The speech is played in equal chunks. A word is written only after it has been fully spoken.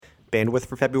Bandwidth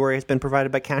for February has been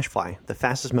provided by CacheFly, the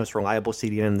fastest, most reliable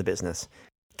CDN in the business.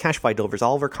 CacheFly delivers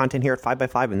all of our content here at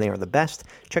 5x5, and they are the best.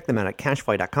 Check them out at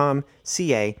cachefly.com,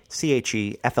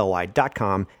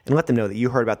 CACHEFLY.com, and let them know that you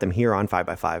heard about them here on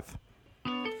 5x5.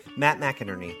 Matt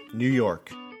McInerney, New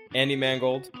York. Andy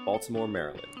Mangold, Baltimore,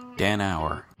 Maryland. Dan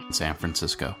Auer, San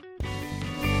Francisco.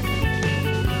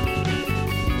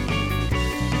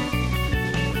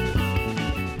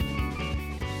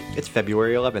 It's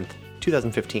February 11th,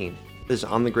 2015. This is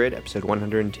On the Grid, episode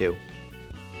 102.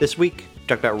 This week, we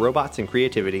talk about robots and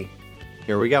creativity.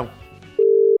 Here we go.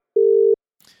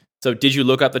 So did you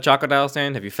look up the Chocodile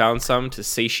stand? Have you found some to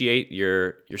satiate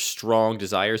your strong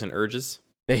desires and urges?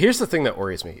 Now, here's the thing that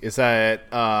worries me, is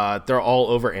that they're all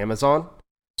over Amazon.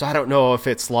 So I don't know if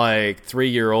it's like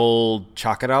 3-year-old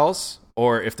Chocodiles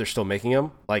or if they're still making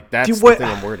them. Like, that's the thing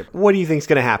I'm worried about. What do you think's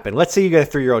going to happen? Let's say you get a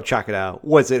 3-year-old Chocodile.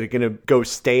 Was it going to go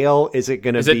stale? Is it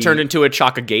going to be... Is it turned into a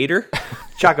Chocogator?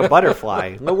 Choco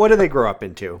Butterfly? What do they grow up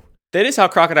into? That is how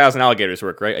crocodiles and alligators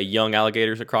work, right? A young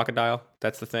alligator is a crocodile.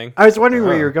 That's the thing. I was wondering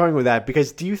where you were going with that,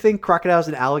 because do you think crocodiles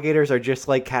and alligators are just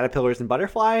like caterpillars and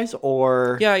butterflies,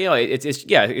 or... Yeah, it's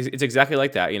exactly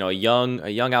like that. A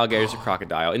young alligator is a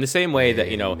crocodile. In the same way that,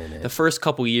 the first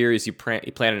couple years you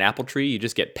plant an apple tree, you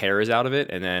just get pears out of it,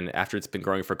 and then after it's been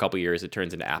growing for a couple years, it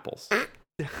turns into apples.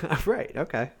 Right,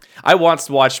 okay. I once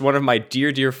watched one of my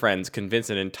dear friends convince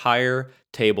an entire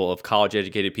table of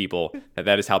college-educated people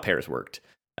that is how pears worked.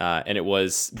 And it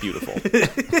was beautiful.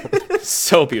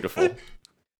 So beautiful.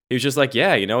 He was just like,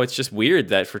 yeah, it's just weird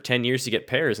that for 10 years you get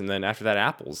pears and then after that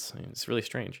apples. It's really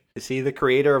strange. Is he the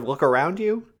creator of Look Around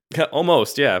You?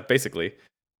 Almost, yeah, basically.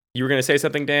 You were going to say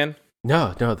something, Dan?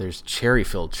 No, there's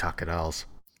cherry-filled Chocodiles.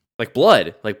 Like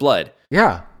blood.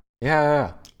 Yeah.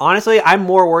 Honestly, I'm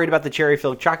more worried about the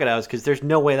cherry-filled Chocodiles because there's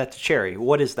no way that's a cherry.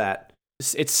 What is that?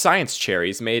 It's science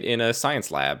cherries made in a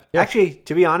science lab. Yeah. Actually,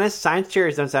 to be honest, science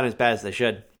cherries don't sound as bad as they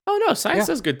should. Oh, no, science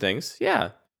does good things. Yeah.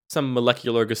 Some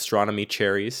molecular gastronomy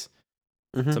cherries.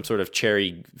 Mm-hmm. Some sort of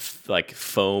cherry,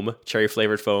 foam,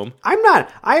 cherry-flavored foam. I'm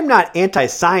not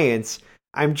anti-science.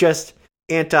 I'm just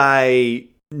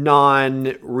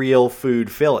anti-non-real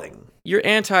food filling. You're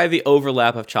anti the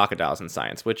overlap of Chocodiles in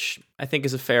science, which I think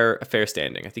is a fair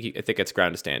standing. I think it's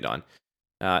ground to stand on.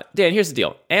 Dan, here's the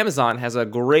deal. Amazon has a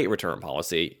great return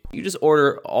policy. You just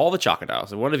order all the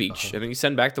Chocodiles, one of each, and then you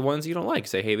send back the ones you don't like.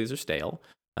 Say, hey, these are stale.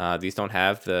 These don't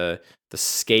have the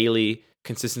scaly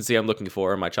consistency I'm looking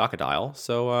for in my Chocodile.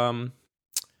 So,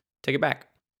 take it back.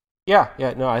 Yeah.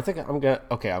 No, I think I'm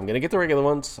gonna get the regular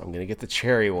ones. I'm gonna get the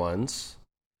cherry ones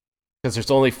because there's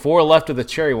only 4 left of the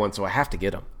cherry ones, so I have to get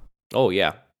them. Oh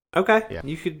yeah. Okay. Yeah.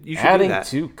 You should adding do that.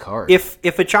 2 cards.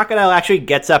 If a Chocodile actually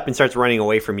gets up and starts running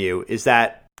away from you, is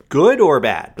that good or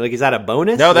bad? Like, is that a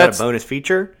bonus? No, that's a bonus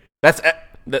feature. That's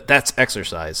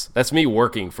exercise. That's me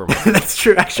working for my... That's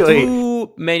true, actually.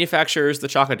 Who manufactures the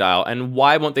Chocodile, and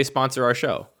why won't they sponsor our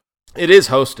show? It is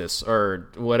Hostess, or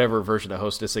whatever version of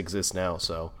Hostess exists now,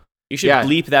 so... You should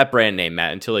bleep that brand name,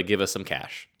 Matt, until they give us some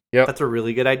cash. Yep. That's a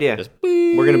really good idea.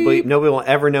 We're going to bleep. Nobody will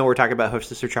ever know we're talking about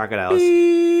Hostess or Chocodiles.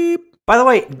 Beep. By the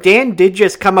way, Dan did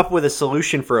just come up with a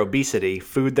solution for obesity,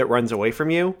 food that runs away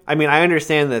from you. I mean, I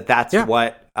understand that's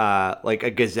what, like a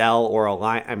gazelle or a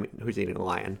lion... I mean, who's eating a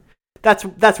lion?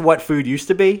 That's what food used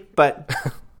to be, but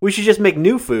we should just make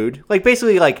new food. Like,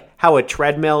 basically, like, how a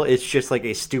treadmill is just, like,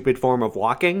 a stupid form of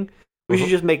walking. We should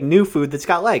just make new food that's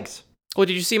got legs. Well,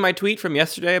 did you see my tweet from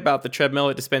yesterday about the treadmill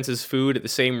that dispenses food at the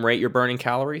same rate you're burning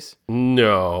calories?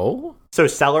 No. So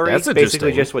celery is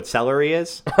basically just what celery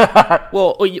is?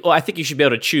 Well, I think you should be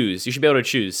able to choose.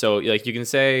 So, like, you can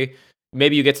say,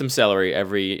 maybe you get some celery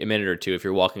every minute or two if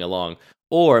you're walking along.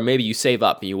 Or maybe you save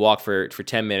up and you walk for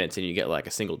 10 minutes and you get, like,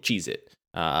 a single Cheez-It.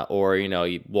 Or,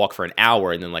 you walk for an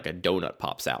hour and then, like, a donut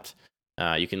pops out.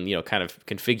 You can, kind of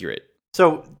configure it.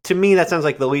 So, to me, that sounds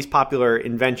like the least popular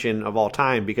invention of all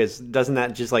time, because doesn't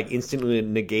that just, like, instantly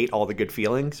negate all the good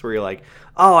feelings? Where you're like,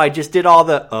 I just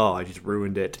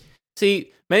ruined it.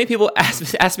 See, many people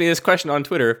ask me this question on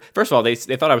Twitter. First of all, they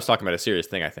thought I was talking about a serious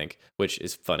thing, I think, which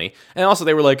is funny. And also,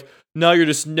 they were like, no, you're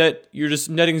just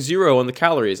netting 0 on the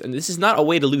calories. And this is not a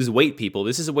way to lose weight, people.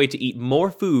 This is a way to eat more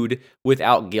food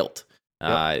without guilt.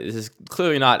 Yep. This is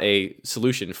clearly not a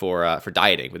solution for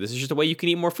dieting, but this is just a way you can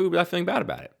eat more food without feeling bad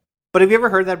about it. But have you ever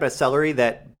heard that about celery,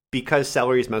 that because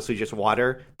celery is mostly just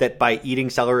water, that by eating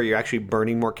celery, you're actually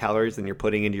burning more calories than you're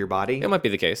putting into your body? It might be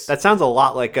the case. That sounds a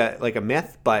lot like a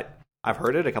myth, but I've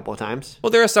heard it a couple of times. Well,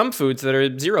 there are some foods that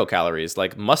are 0 calories,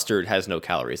 like mustard has no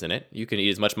calories in it. You can eat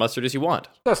as much mustard as you want.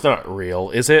 That's not real,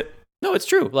 is it? No, it's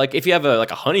true. Like, if you have a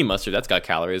honey mustard, that's got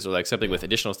calories, or like something with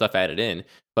additional stuff added in.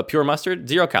 But pure mustard,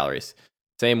 0 calories.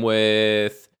 Same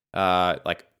with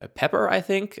like pepper. I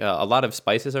think a lot of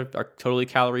spices are totally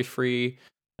calorie free.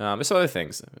 There's some other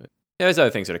things. There's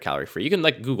other things that are calorie free. You can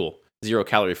like Google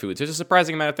 0-calorie foods. There's a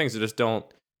surprising amount of things that just don't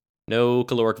no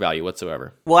caloric value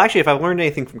whatsoever. Well, actually, if I've learned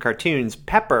anything from cartoons,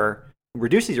 pepper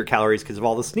reduces your calories because of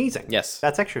all the sneezing. Yes,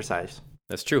 that's exercise.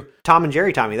 That's true. Tom and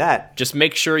Jerry taught me that. Just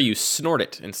make sure you snort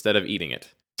it instead of eating it.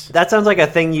 That sounds like a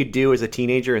thing you do as a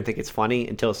teenager and think it's funny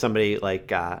until somebody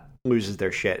like loses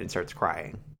their shit and starts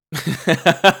crying.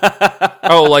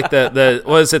 Oh, like the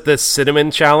was it the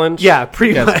cinnamon challenge? Yeah,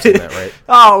 pretty much. That, right?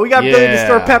 Oh, we got Billy to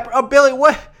store pepper. Oh, Billy,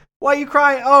 what? Why are you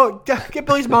crying? Oh, get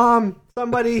Billy's mom.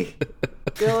 Somebody,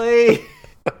 Billy.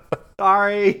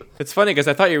 Sorry. It's funny because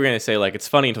I thought you were going to say like it's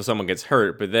funny until someone gets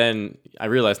hurt, but then I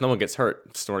realized no one gets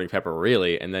hurt snorting pepper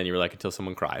really, and then you were like until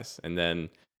someone cries, and then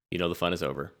the fun is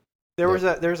over. There was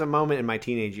a moment in my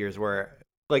teenage years where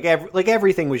like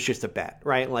everything was just a bet,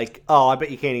 right? Like, oh, I bet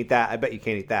you can't eat that. I bet you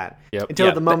can't eat that. Yep.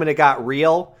 Until the moment it got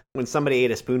real when somebody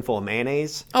ate a spoonful of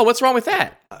mayonnaise. Oh, what's wrong with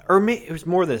that? It was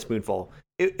more than a spoonful.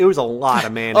 It was a lot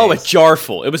of mayonnaise. Oh, a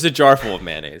jarful. It was a jarful of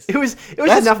mayonnaise. It was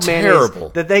enough mayonnaise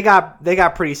that they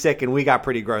got pretty sick and we got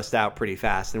pretty grossed out pretty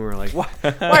fast, and we were like,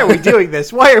 why are we doing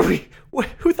this? Why are we?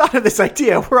 Who thought of this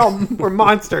idea? We're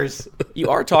monsters. You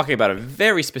are talking about a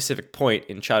very specific point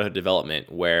in childhood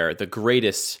development where the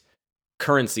greatest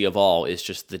currency of all is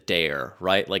just the dare,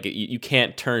 right? Like you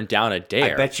can't turn down a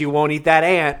dare. I bet you won't eat that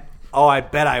ant. Oh, I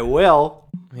bet I will.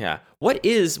 Yeah. What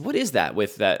is that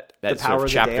with that sort of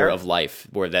chapter of life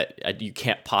where that you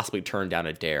can't possibly turn down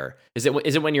a dare? Is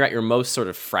it when you're at your most sort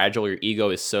of fragile, your ego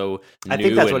is so new? I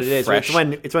think that's what it is. Fresh?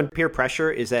 It's when peer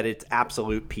pressure is at its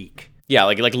absolute peak. Yeah,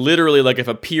 like literally, like if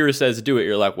a peer says do it,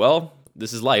 you're like, well,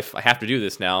 this is life. I have to do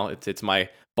this now. It's my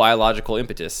biological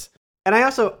impetus. And I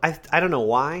also I don't know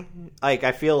why. Like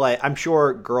I feel like I'm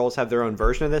sure girls have their own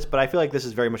version of this, but I feel like this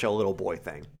is very much a little boy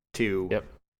thing too. Yep.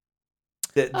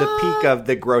 The peak of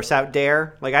the gross out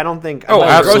dare. Like I don't think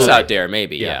gross out dare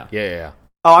maybe. Yeah.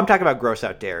 Oh, I'm talking about gross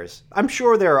out dares. I'm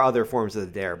sure there are other forms of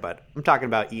the dare, but I'm talking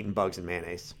about eating bugs and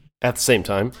mayonnaise at the same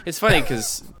time. It's funny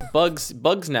because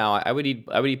bugs now. I would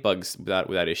eat bugs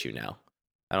without issue now.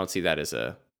 I don't see that as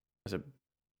a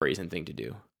brazen thing to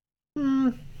do.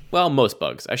 Well, most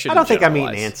bugs. I don't think I'm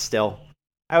eating ants still.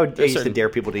 I used to dare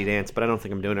people to eat ants, but I don't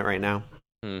think I'm doing it right now.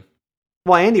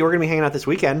 Well, Andy, we're going to be hanging out this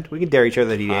weekend. We can dare each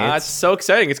other to eat ants. It's so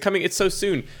exciting. It's coming. It's so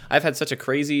soon. I've had such a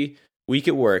crazy week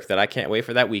at work that I can't wait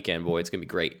for that weekend, boy. It's going to be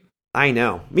great. I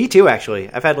know. Me too, actually.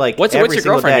 I've had what's your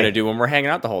girlfriend going to do when we're hanging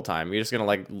out the whole time? You're just going to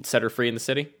like set her free in the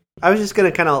city? I was just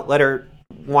going to kind of let her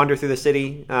wander through the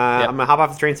city. I'm going to hop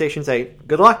off the train station and say,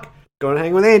 good luck. Go and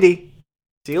hang with Andy.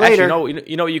 See you later. Actually,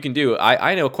 you know what you can do?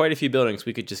 I know quite a few buildings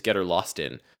we could just get her lost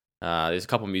in. There's a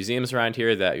couple museums around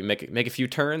here that you make a few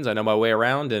turns. I know my way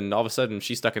around, and all of a sudden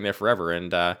she's stuck in there forever.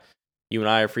 And you and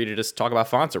I are free to just talk about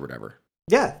fonts or whatever.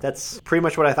 Yeah, that's pretty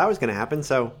much what I thought was going to happen.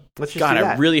 So let's just do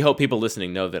that. I really hope people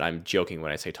listening know that I'm joking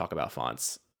when I say talk about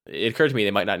fonts. It occurred to me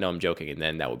they might not know I'm joking, and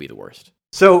then that would be the worst.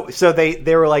 So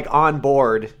they were like on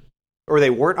board, or they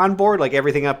weren't on board. Like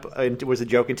everything up was a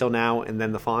joke until now, and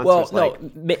then the fonts. Well, was like...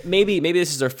 no, maybe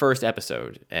this is their first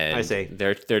episode, and I see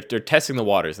they're testing the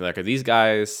waters. And they're like, are these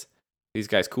guys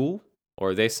cool?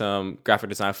 Or are they some graphic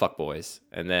design fuckboys?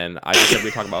 And then I just said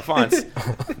we talk about fonts.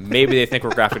 Maybe they think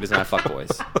we're graphic design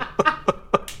fuckboys.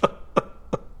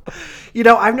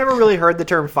 I've never really heard the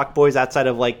term fuckboys outside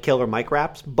of like Killer Mike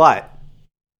raps, but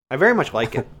I very much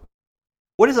like it.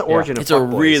 What is the origin of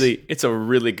fuckboys? It's a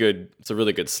really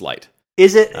good slight.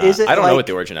 Is it? I don't know what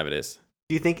the origin of it is.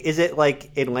 Do you think is it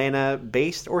like Atlanta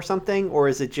based or something, or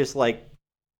is it just like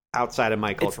outside of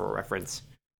my cultural reference?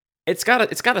 It's got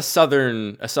a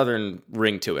southern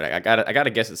ring to it. I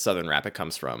gotta guess it's southern rap it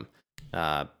comes from.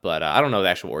 But I don't know the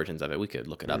actual origins of it. We could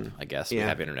look it up, I guess. We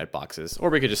have internet boxes, or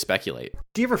we could just speculate.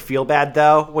 Do you ever feel bad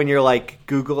though when you're like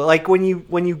Google, like when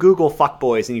you Google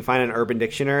fuckboys and you find an Urban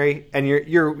Dictionary and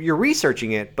you're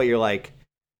researching it, but you're like,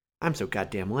 I'm so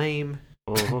goddamn lame.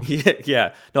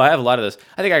 Yeah. No, I have a lot of those.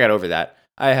 I think I got over that.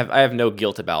 I have no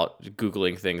guilt about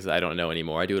Googling things that I don't know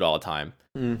anymore. I do it all the time.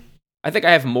 I think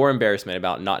I have more embarrassment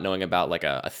about not knowing about like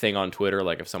a thing on Twitter.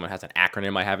 Like if someone has an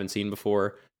acronym I haven't seen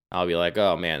before, I'll be like,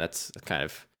 oh man, that's kind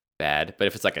of bad. But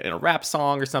if it's like in a rap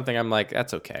song or something, I'm like,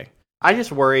 that's okay. I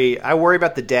worry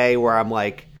about the day where I'm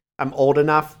like, I'm old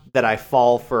enough that I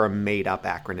fall for a made up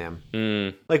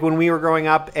acronym. Like when we were growing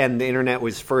up and the internet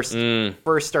was first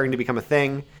starting to become a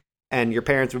thing, and your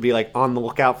parents would be like on the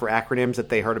lookout for acronyms that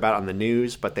they heard about on the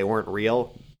news, but they weren't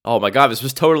real. Oh my God, this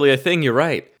was totally a thing. You're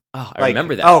right. Oh, I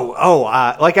remember that.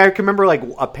 Like I can remember like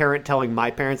a parent telling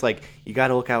my parents like, you got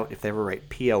to look out if they ever write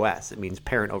POS, it means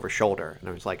parent over shoulder. And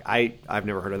I was like, I've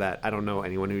never heard of that. I don't know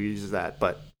anyone who uses that,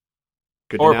 but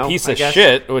Good to Or know, piece I of guess.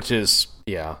 shit, which is,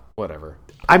 yeah, whatever.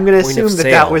 I'm going to Point of assume that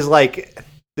sale. was like,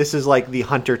 this is like the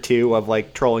Hunter 2 of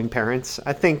like trolling parents.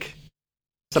 I think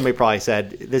somebody probably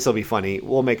said, this will be funny.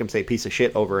 We'll make them say piece of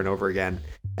shit over and over again,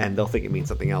 and they'll think it means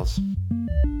something else.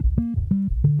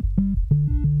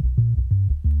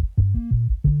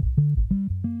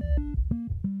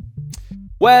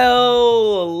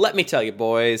 Well, let me tell you,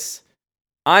 boys.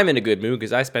 I'm in a good mood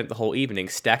because I spent the whole evening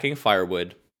stacking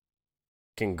firewood.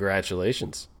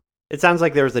 Congratulations. It sounds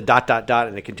like there was a ...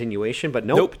 and a continuation, but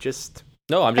nope. Just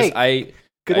No, I'm just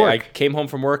good I work. came home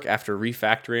from work after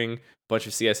refactoring a bunch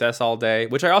of CSS all day,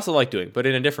 which I also like doing, but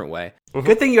in a different way.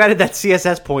 Good thing you added that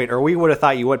CSS point, or we would have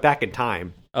thought you went back in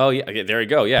time. Oh yeah, okay, there you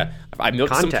go. Yeah, I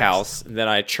milked some Context. cows, then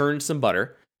I churned some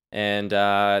butter, and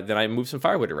then I moved some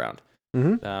firewood around.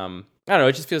 Mhm. I don't know.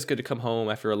 It just feels good to come home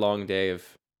after a long day of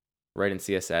writing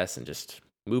CSS and just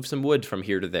move some wood from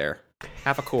here to there.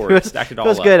 Half a cord, stacked it all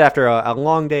Feels up. good after a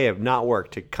long day of not work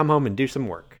to come home and do some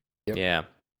work. Yep. Yeah.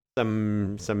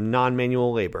 Some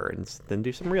non-manual labor and then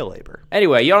do some real labor.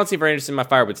 Anyway, y'all don't seem very interested in my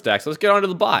firewood stack, so let's get on to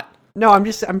the bot. No,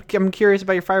 I'm curious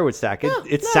about your firewood stack. It No,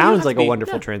 you don't sounds have like to a be.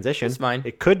 wonderful Yeah, transition. it's fine.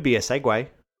 It could be a segue.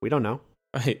 We don't know.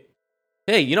 Right.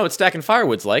 Hey, you know what stacking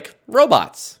firewood's like?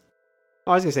 Robots.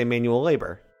 Oh, I was gonna say manual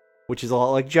labor, which is a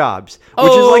lot like jobs,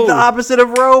 which is like the opposite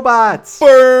of robots.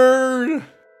 Burn!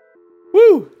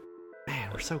 Woo! Man,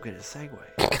 we're so good at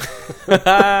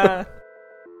segue.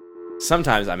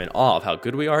 Sometimes I'm in awe of how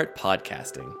good we are at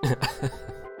podcasting.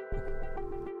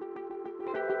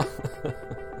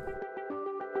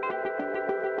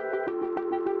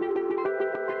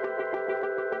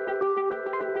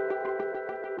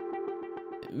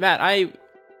 Matt, I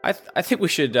think we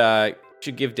should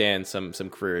give Dan some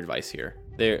career advice here.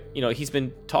 He's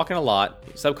been talking a lot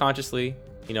subconsciously.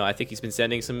 I think he's been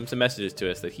sending some messages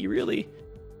to us that he really.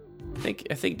 I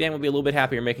think Dan would be a little bit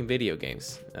happier making video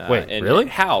games. Wait, and really?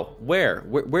 How? Where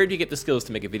do you get the skills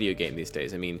to make a video game these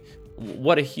days? I mean,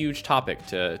 what a huge topic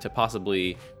to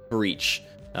possibly breach.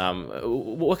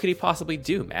 What could he possibly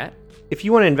do, Matt? If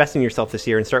you want to invest in yourself this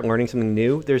year and start learning something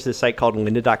new, there's this site called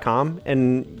lynda.com,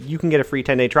 and you can get a free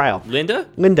 10-day trial. Linda?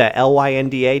 Lynda,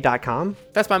 Lynda.com.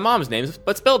 That's my mom's name,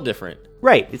 but spelled different.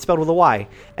 Right, it's spelled with a Y,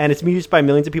 and it's used by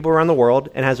millions of people around the world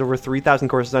and has over 3,000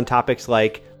 courses on topics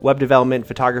like web development,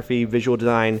 photography, visual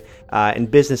design, and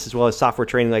business, as well as software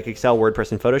training like Excel,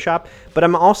 WordPress, and Photoshop. But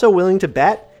I'm also willing to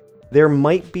bet there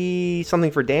might be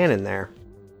something for Dan in there.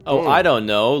 Oh, I don't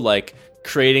know, like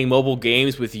creating mobile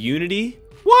games with Unity?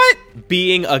 What?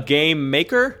 Being a game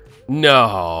maker?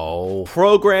 No.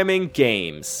 Programming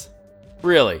games.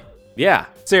 Really? Yeah.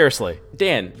 Seriously?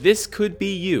 Dan, this could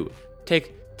be you.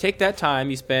 Take that time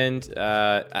you spend,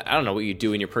 I don't know what you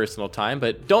do in your personal time,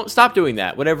 but don't stop doing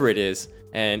that, whatever it is,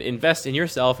 and invest in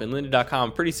yourself in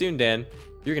lynda.com. Pretty soon, Dan,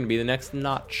 you're going to be the next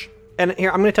notch. And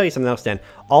here, I'm going to tell you something else, Dan.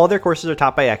 All of their courses are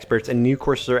taught by experts, and new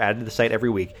courses are added to the site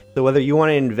every week. So whether you want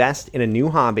to invest in a new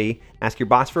hobby, ask your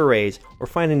boss for a raise, or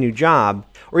find a new job,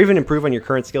 or even improve on your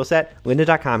current skill set,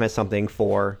 lynda.com has something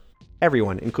for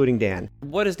everyone, including Dan.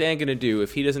 What is Dan going to do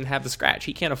if he doesn't have the scratch?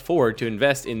 He can't afford to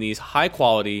invest in these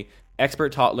high-quality,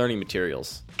 expert-taught learning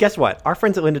materials. Guess what? Our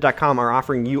friends at lynda.com are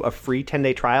offering you a free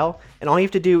 10-day trial, and all you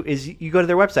have to do is you go to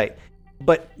their website.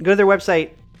 But go to their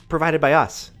website provided by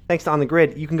us. Thanks to On The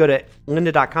Grid, you can go to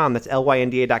lynda.com, that's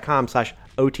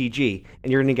lynda.com/OTG,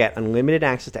 and you're going to get unlimited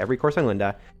access to every course on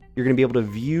Lynda. You're going to be able to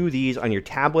view these on your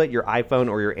tablet, your iPhone,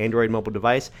 or your Android mobile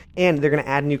device, and they're going to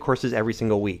add new courses every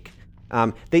single week.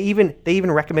 They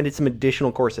even recommended some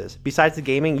additional courses. Besides the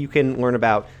gaming, you can learn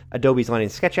about Adobe's Line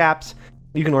and Sketch apps,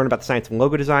 you can learn about the science of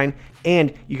logo design,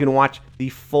 and you can watch the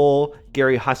full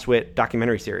Gary Hustwit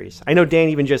documentary series. I know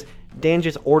Dan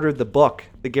just ordered the book,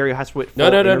 the Gary Hustwit full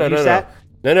interview set.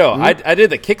 No. I did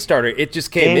the Kickstarter. It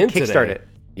just came in today. Kickstarted it.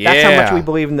 Yeah. That's how much we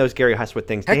believe in those Gary Hustwit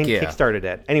things. Heck Dan yeah. kickstarted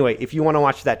it. Anyway, if you want to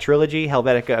watch that trilogy,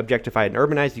 Helvetica, Objectified, and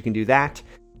Urbanized, you can do that.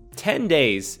 10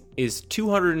 days is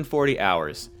 240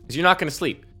 hours because you're not going to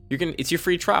sleep. It's your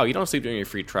free trial. You don't sleep during your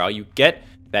free trial. You get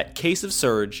that case of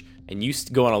Surge and you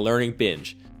go on a learning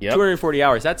binge. Yep. 240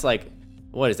 hours. That's like,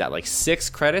 what is that? Like 6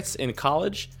 credits in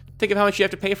college? Think of how much you have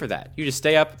to pay for that. You just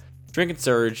stay up, drinking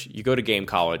Surge. You go to game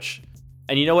college.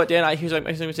 And you know what, Dan? Here's what I'm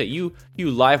going to say. You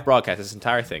live broadcast this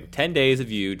entire thing. 10 days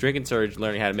of you drinking Surge,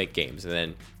 learning how to make games, and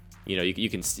then you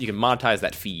can monetize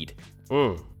that feed.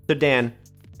 So Dan,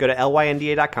 go to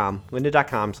lynda.com,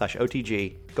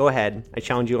 lynda.com/OTG. Go ahead. I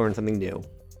challenge you to learn something new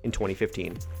in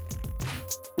 2015.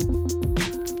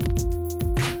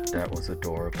 That was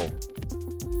adorable.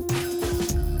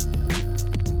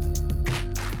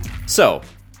 So,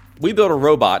 we built a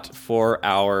robot for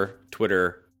our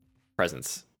Twitter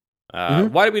presence.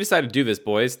 Why did we decide to do this,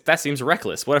 boys? That seems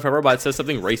reckless. What if a robot says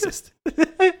something racist?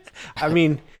 I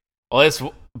mean, well, it's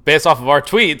based off of our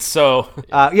tweets, so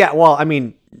yeah. Well, I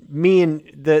mean, me and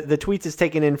the tweets is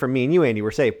taken in from me and you, Andy.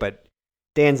 We're safe, but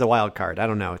Dan's a wild card. I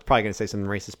don't know. It's probably going to say something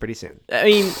racist pretty soon. I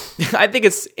mean, I think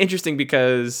it's interesting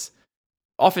because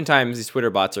oftentimes these Twitter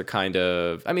bots are kind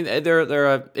of, I mean,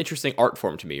 they're an interesting art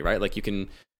form to me, right? Like you can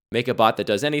make a bot that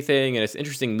does anything, and it's an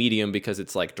interesting medium because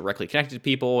it's like directly connected to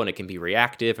people, and it can be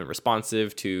reactive and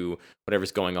responsive to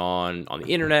whatever's going on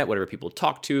the internet, whatever people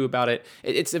talk to about it.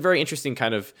 It's a very interesting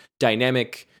kind of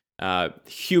dynamic,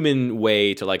 human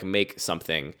way to like make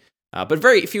something. But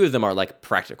very few of them are like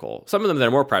practical. Some of them that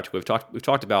are more practical. We've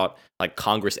talked about like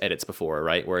Congress edits before,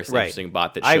 right? Where it's an interesting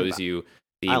bot that shows you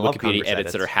the Wikipedia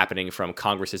edits that are happening from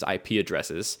Congress's IP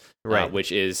addresses, right?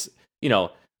 Which is,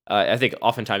 I think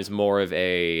oftentimes more of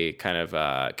a kind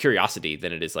of curiosity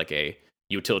than it is like a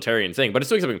utilitarian thing. But it's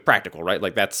doing something practical, right?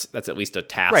 Like that's at least a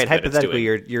task. Right. Hypothetically,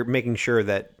 you're making sure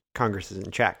that Congress is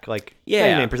in check. Like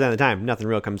 99% of the time, nothing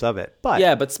real comes of it.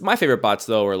 But my favorite bots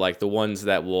though are like the ones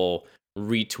that will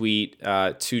retweet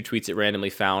two tweets it randomly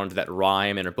found that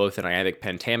rhyme and are both an iambic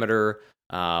pentameter,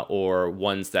 or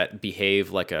ones that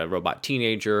behave like a robot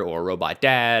teenager or a robot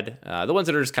dad, the ones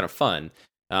that are just kind of fun.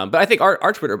 But I think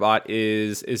our Twitter bot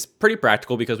is pretty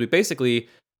practical because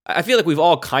I feel like we've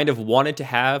all kind of wanted to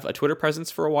have a Twitter presence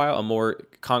for a while, a more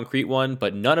concrete one,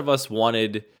 but none of us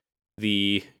wanted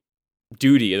the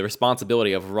duty or the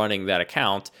responsibility of running that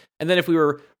account. And then if we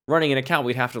were running an account,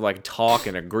 we'd have to like talk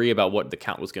and agree about what the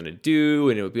account was going to do,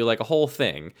 and it would be like a whole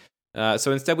thing.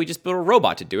 So instead, we just built a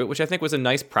robot to do it, which I think was a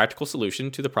nice practical solution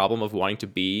to the problem of wanting to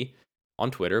be on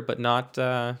Twitter, but not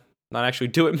actually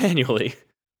do it manually.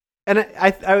 And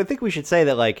I would think we should say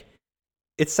that like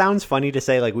it sounds funny to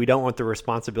say like we don't want the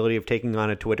responsibility of taking on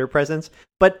a Twitter presence,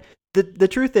 but the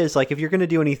truth is like if you're going to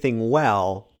do anything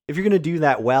well, if you're going to do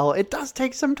that well, it does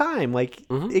take some time. Like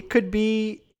it could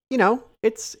be,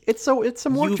 it's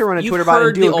some work to run a Twitter bot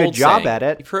and do a good job at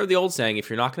it. You've heard the old saying, if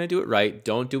you're not going to do it right,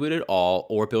 don't do it at all,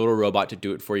 or build a robot to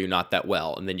do it for you not that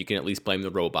well, and then you can at least blame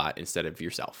the robot instead of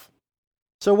yourself.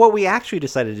 So what we actually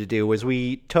decided to do was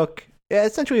we took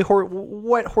essentially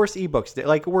what horse ebooks did.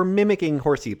 Like we're mimicking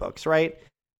horse ebooks, right?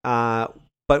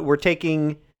 But we're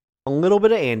taking a little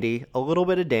bit of Andy, a little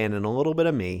bit of Dan, and a little bit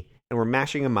of me, and we're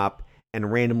mashing them up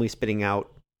and randomly spitting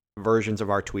out versions of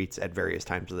our tweets at various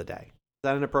times of the day. Is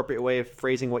that an appropriate way of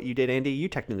phrasing what you did, Andy? You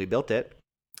technically built it.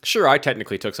 Sure, I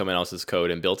technically took someone else's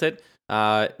code and built it.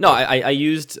 I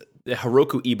used the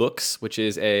Heroku ebooks, which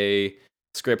is a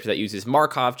script that uses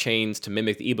Markov chains to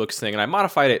mimic the ebooks thing, and I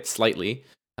modified it slightly.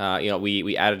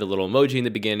 We added a little emoji in the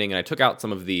beginning, and I took out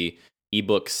some of the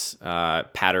ebooks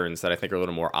patterns that I think are a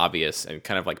little more obvious and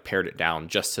kind of like pared it down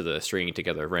just to the stringing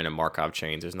together of random Markov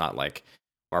chains. There's not like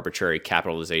arbitrary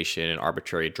capitalization and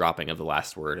arbitrary dropping of the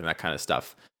last word and that kind of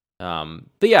stuff.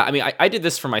 But yeah, I mean, I did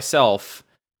this for myself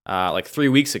like 3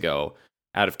 weeks ago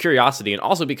out of curiosity, and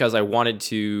also because I wanted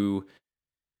to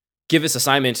give this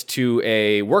assignment to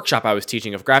a workshop I was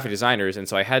teaching of graphic designers, and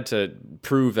so I had to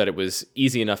prove that it was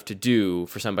easy enough to do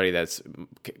for somebody that's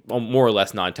more or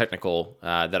less non-technical,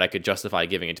 that I could justify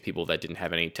giving it to people that didn't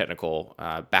have any technical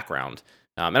background.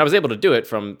 And I was able to do it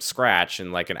from scratch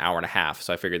in like an hour and a half,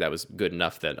 so I figured that was good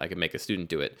enough that I could make a student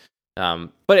do it.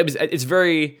 But it's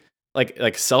very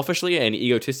like selfishly and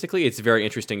egotistically, it's very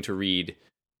interesting to read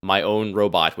my own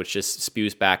robot, which just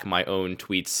spews back my own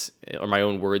tweets or my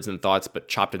own words and thoughts, but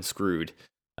chopped and screwed.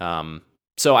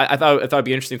 So I thought it'd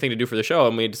be an interesting thing to do for the show,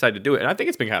 and we decided to do it. And I think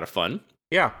it's been kind of fun.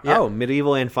 Yeah. Oh,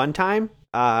 medieval and fun time.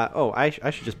 I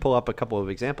should just pull up a couple of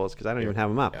examples because I don't even have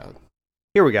them up. Yeah.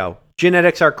 Here we go.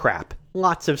 Genetics are crap.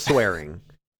 Lots of swearing.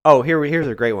 Oh, here's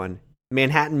a great one.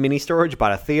 Manhattan mini storage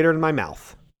bought a theater in my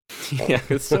mouth. Yeah,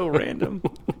 it's so random.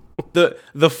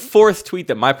 The fourth tweet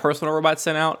that my personal robot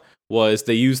sent out was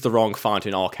they used the wrong font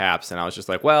in all caps, and I was just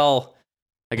like, well,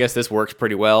 I guess this works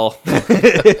pretty well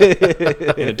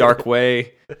in a dark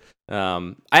way.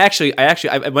 My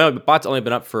bot's only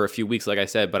been up for a few weeks, like I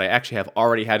said, but I actually have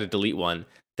already had to delete one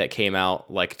that came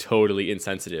out like totally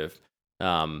insensitive.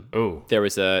 There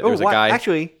was a guy.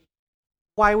 Actually,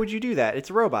 why would you do that? It's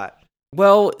a robot.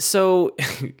 Well, so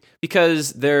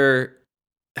because this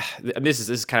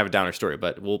is kind of a downer story,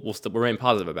 but we'll still remain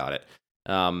positive about it.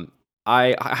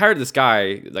 I hired this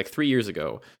guy like 3 years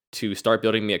ago to start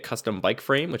building me a custom bike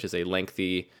frame, which is a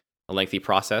lengthy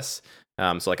process.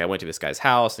 So like I went to this guy's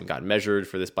house and got measured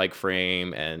for this bike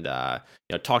frame, and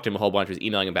talked to him a whole bunch. Was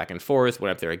emailing him back and forth.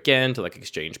 Went up there again to like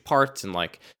exchange parts, and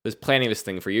like was planning this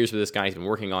thing for years with this guy. He's been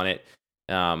working on it.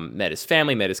 Met his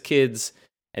family, met his kids,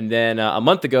 And then a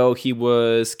month ago, he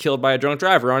was killed by a drunk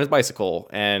driver on his bicycle.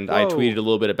 And I tweeted a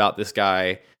little bit about this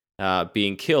guy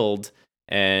being killed.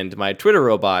 And my Twitter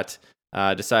robot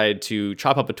decided to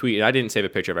chop up a tweet. And I didn't save a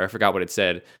picture of it. I forgot what it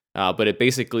said. But it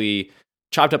basically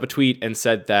chopped up a tweet and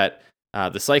said that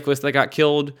the cyclist that got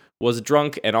killed was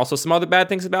drunk and also some other bad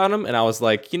things about him. And I was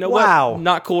like, you know what?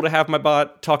 Not cool to have my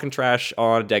bot talking trash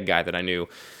on a dead guy that I knew.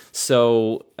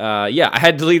 So, I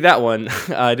had to delete that one.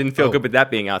 I didn't feel good with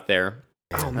that being out there.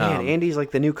 Oh man, Andy's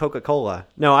like the new Coca-Cola.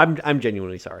 No, I'm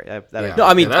genuinely sorry. No,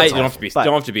 I mean, I don't have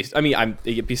to be. I mean,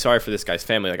 I'd be sorry for this guy's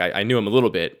family. Like, I knew him a little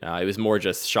bit. It was more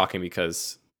just shocking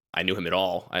because I knew him at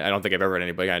all. I don't think I've ever had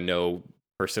anybody I know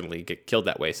personally get killed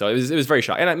that way. So it was very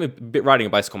shocking. And I'm riding a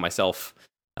bicycle myself.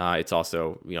 It's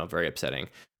also very upsetting.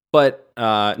 But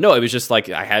no, it was just like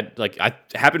it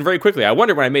happened very quickly. I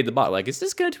wondered when I made the bot, like, is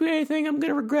this going to tweet anything I'm going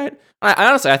to regret? I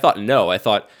honestly thought no. I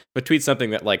thought if I tweet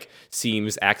something that like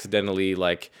seems accidentally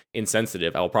like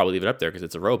insensitive, I will probably leave it up there because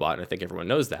it's a robot, and I think everyone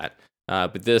knows that.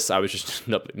 But this, I was just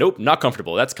nope, not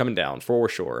comfortable. That's coming down for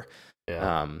sure.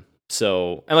 Yeah.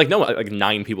 So and like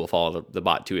 9 people follow the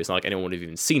bot too. It's not like anyone would have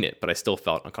even seen it, but I still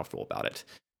felt uncomfortable about it.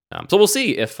 So we'll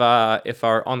see if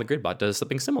our On the Grid bot does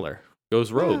something similar,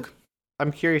 goes rogue. Yeah.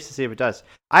 I'm curious to see if it does.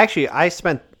 I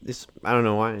spent this, I don't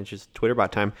know why, it's just Twitter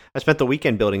bot time. I spent the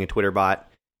weekend building a Twitter bot,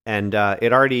 and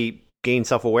it already gained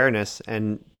self-awareness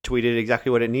and tweeted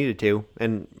exactly what it needed to.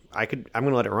 And I'm going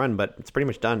to let it run, but it's pretty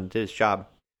much done. It did its job.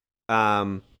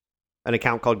 An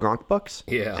account called Gronk Books.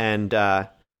 Yeah. And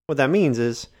what that means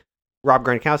is Rob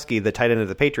Gronkowski, the tight end of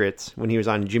the Patriots, when he was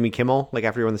on Jimmy Kimmel, like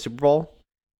after he won the Super Bowl,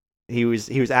 he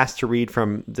was asked to read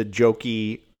from the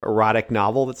jokey erotic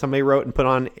novel that somebody wrote and put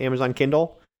on Amazon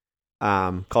Kindle,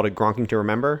 called A Gronking to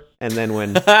Remember. And then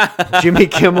when Jimmy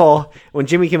Kimmel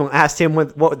asked him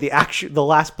what the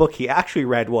last book he actually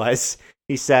read was,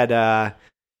 he said,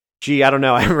 gee, I don't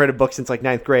know. I haven't read a book since like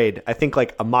 9th grade. I think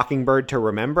like A Mockingbird to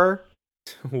Remember.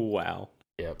 Wow.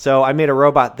 Yep. So I made a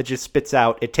robot that just spits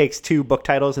out, it takes 2 book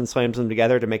titles and slams them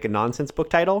together to make a nonsense book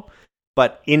title.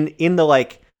 But in the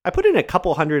like, I put in a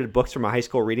couple hundred books from my high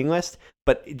school reading list,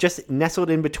 but just nestled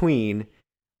in between,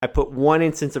 I put 1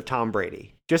 instance of Tom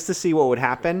Brady just to see what would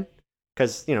happen,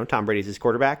 because Tom Brady's his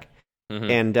quarterback,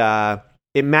 and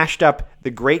it mashed up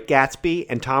The Great Gatsby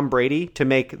and Tom Brady to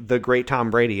make The Great Tom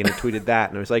Brady, and it tweeted that,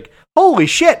 and I was like, "Holy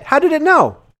shit! How did it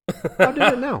know? How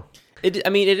did it know?" It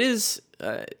is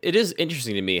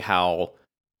interesting to me how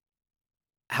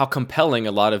compelling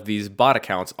a lot of these bot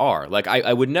accounts are. Like,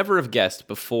 I would never have guessed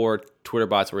before Twitter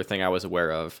bots were a thing I was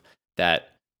aware of that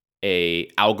a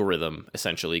algorithm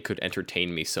essentially could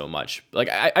entertain me so much. Like,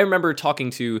 I remember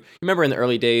remember in the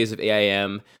early days of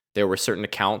AIM, there were certain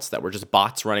accounts that were just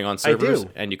bots running on servers,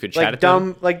 and you could chat at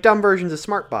them. Like dumb versions of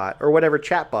SmartBot or whatever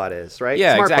ChatBot is, right?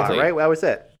 Yeah, SmartBot, exactly. Right? That was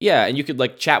it. Yeah, and you could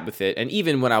like chat with it. And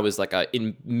even when I was like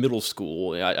in middle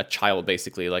school, a child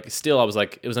basically, like still I was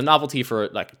like, it was a novelty for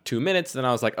like 2 minutes. Then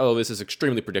I was like, oh, this is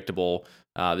extremely predictable.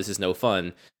 This is no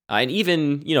fun. And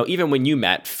even when you,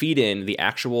 Matt, feed in the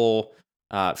actual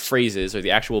phrases or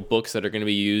the actual books that are going to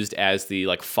be used as the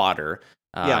like fodder,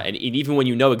 and even when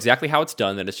you know exactly how it's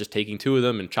done, that it's just taking 2 of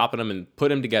them and chopping them and put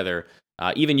them together,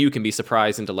 even you can be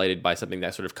surprised and delighted by something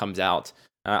that sort of comes out.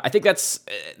 I think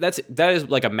that is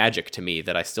like a magic to me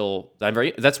that's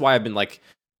why I've been like,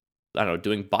 I don't know,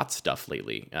 doing bot stuff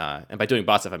lately. And by doing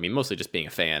bot stuff, I mean mostly just being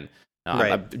a fan.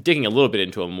 Right. I'm digging a little bit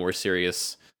into a more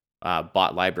serious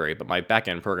bot library, but my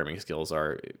back-end programming skills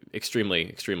are extremely,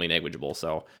 extremely negligible.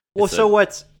 So,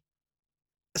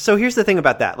 so here's the thing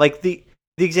about that. Like the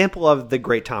example of The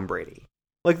Great Tom Brady.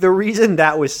 Like the reason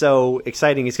that was so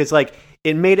exciting is because like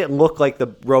it made it look like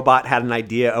the robot had an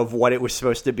idea of what it was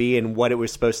supposed to be and what it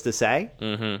was supposed to say.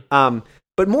 Mm-hmm.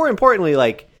 But more importantly,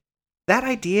 like that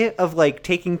idea of like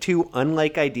taking 2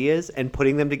 unlike ideas and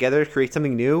putting them together to create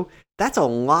something new, that's a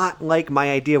lot like my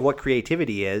idea of what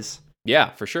creativity is. Yeah,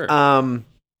 for sure.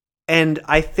 And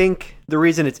I think the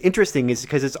reason it's interesting is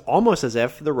because it's almost as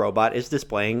if the robot is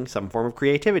displaying some form of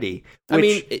creativity. I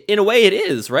mean, in a way it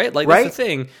is, right? Like, that's the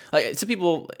thing. Like, some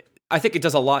people, I think it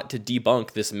does a lot to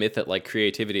debunk this myth that, like,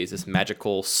 creativity is this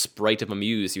magical sprite of a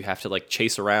muse you have to, like,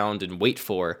 chase around and wait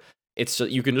for. It's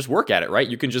just, you can just work at it, right?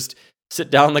 You can just sit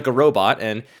down like a robot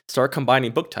and start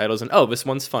combining book titles and, oh, this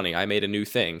one's funny. I made a new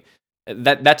thing.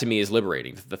 That to me is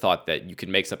liberating. The thought that you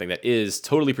can make something that is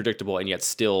totally predictable and yet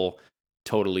still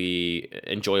totally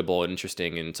enjoyable and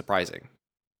interesting and surprising.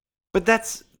 But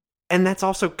that's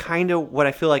also kind of what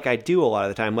I feel like I do a lot of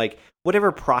the time. Like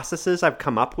whatever processes I've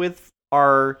come up with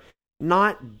are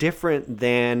not different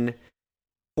than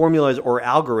formulas or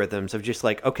algorithms of just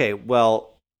like, okay,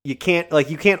 well, you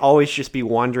can't always just be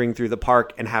wandering through the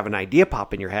park and have an idea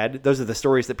pop in your head. Those are the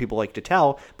stories that people like to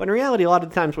tell. But in reality, a lot of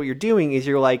the times what you're doing is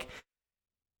you're like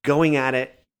going at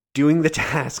it, doing the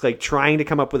task, like trying to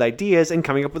come up with ideas, and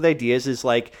coming up with ideas is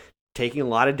like taking a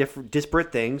lot of different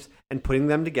disparate things and putting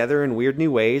them together in weird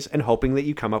new ways and hoping that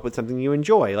you come up with something you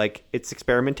enjoy. Like, it's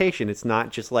experimentation. It's not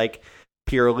just like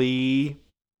purely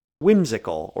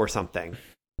whimsical or something.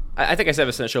 I think I said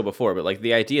this in the show before, but like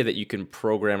the idea that you can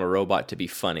program a robot to be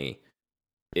funny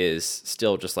is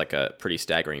still just like a pretty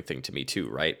staggering thing to me too,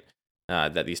 right?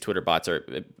 That these Twitter bots are,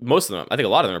 most of them, I think a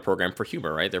lot of them are programmed for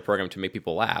humor, right? They're programmed to make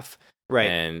people laugh. Right.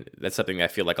 And that's something that I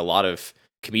feel like a lot of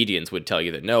comedians would tell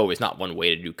you that no, it's not one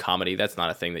way to do comedy. That's not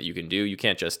a thing that you can do. You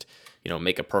can't just,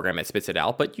 make a program that spits it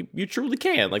out, but you truly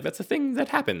can. Like, that's a thing that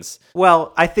happens.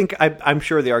 Well, I think I'm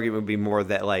sure the argument would be more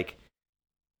that like,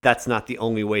 that's not the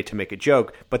only way to make a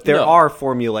joke, but there are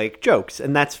formulaic jokes,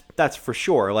 and that's for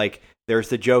sure. Like, there's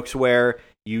the jokes where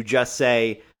you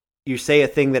say a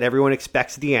thing that everyone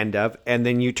expects the end of, and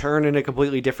then you turn in a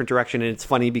completely different direction, and it's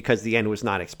funny because the end was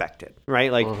not expected,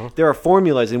 right? Like, there are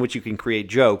formulas in which you can create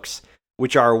jokes,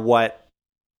 which are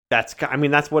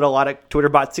that's what a lot of Twitter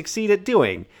bots succeed at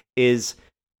doing, is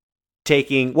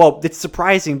it's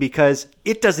surprising because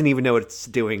it doesn't even know what it's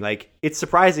doing. Like, it's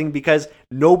surprising because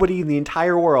nobody in the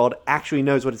entire world actually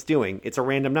knows what it's doing. It's a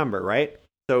random number, right?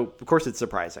 So, of course, it's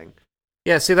surprising.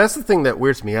 Yeah, see, that's the thing that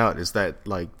weirds me out, is that,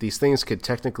 like, these things could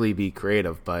technically be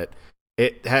creative, but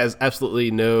it has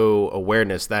absolutely no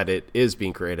awareness that it is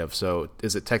being creative. So,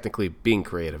 is it technically being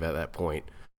creative at that point?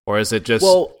 Or is it just,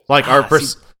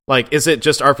 is it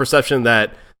just our perception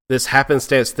that this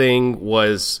happenstance thing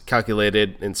was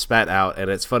calculated and spat out, and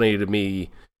it's funny to me,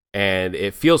 and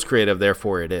it feels creative,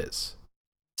 therefore it is?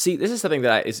 See, this is something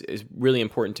that is really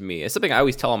important to me. It's something I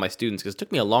always tell all my students, because it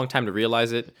took me a long time to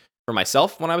realize it for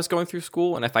myself when I was going through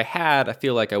school, and if I had, I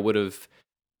feel like I would have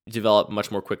developed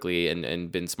much more quickly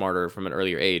and been smarter from an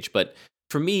earlier age. But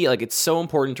for me, like, it's so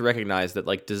important to recognize that,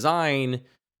 like, design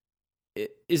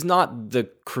is not the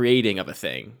creating of a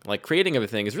thing. Like, creating of a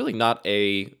thing is really not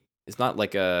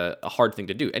like a hard thing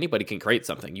to do. Anybody can create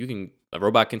something. A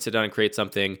robot can sit down and create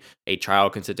something. A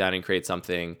child can sit down and create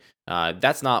something.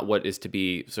 That's not what is to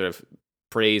be sort of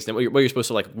praised and what you're supposed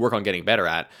to, like, work on getting better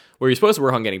at. What you're supposed to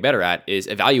work on getting better at is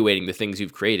evaluating the things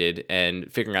you've created and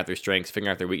figuring out their strengths,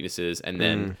 figuring out their weaknesses, and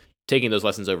then taking those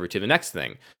lessons over to the next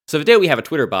thing. So today we have a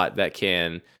Twitter bot that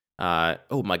can,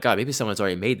 oh my God, maybe someone's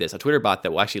already made this. A Twitter bot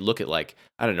that will actually look at, like,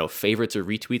 I don't know, favorites or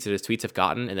retweets that his tweets have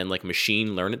gotten, and then, like,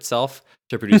 machine learn itself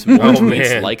to produce more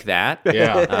tweets like that.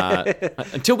 Yeah.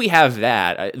 Until we have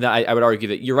that, I would argue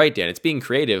that you're right, Dan. It's being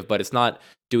creative, but it's not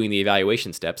doing the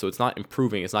evaluation step, so it's not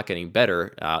improving. It's not getting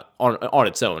better on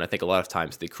its own. I think a lot of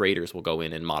times the creators will go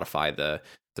in and modify the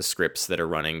scripts that are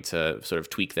running to sort of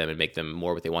tweak them and make them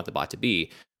more what they want the bot to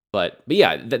be. But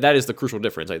yeah, that is the crucial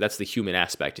difference. Like, that's the human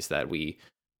aspect, is that we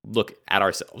look at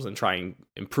ourselves and try and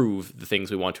improve the things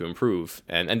we want to improve.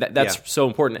 And that's so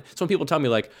important. So when people tell me,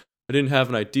 like, I didn't have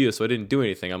an idea, so I didn't do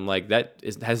anything, I'm like,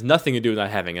 has nothing to do with not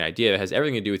having an idea. It has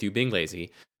everything to do with you being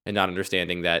lazy and not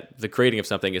understanding that the creating of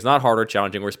something is not hard or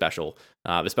challenging or special.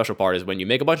 The special part is when you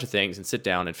make a bunch of things and sit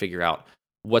down and figure out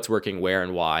what's working, where,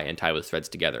 and why, and tie those threads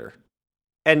together.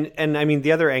 And I mean,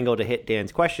 the other angle to hit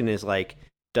Dan's question is, like,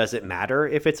 does it matter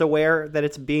if it's aware that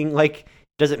it's being, like,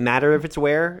 does it matter if it's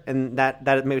aware and that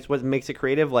is what makes it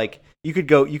creative? Like, you could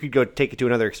go take it to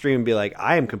another extreme and be like,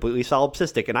 I am completely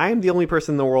solipsistic and I am the only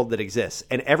person in the world that exists,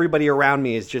 and everybody around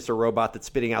me is just a robot that's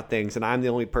spitting out things, and I'm the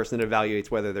only person that evaluates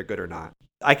whether they're good or not.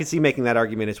 I could see making that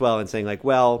argument as well and saying, like,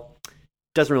 well, it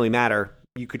doesn't really matter.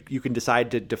 You can decide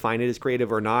to define it as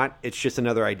creative or not. It's just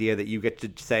another idea that you get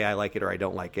to say I like it or I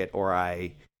don't like it, or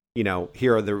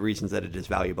here are the reasons that it is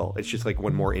valuable. It's just like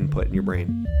one more input in your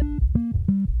brain.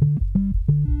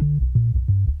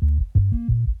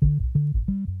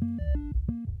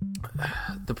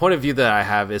 The point of view that I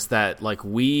have is that, like,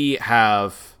 we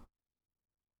have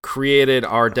created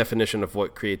our definition of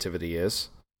what creativity is.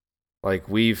 Like,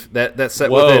 that's set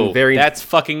within very... that's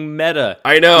fucking meta.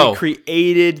 I know. We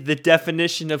created the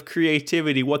definition of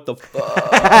creativity. What the fuck?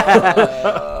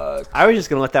 I was just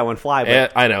going to let that one fly.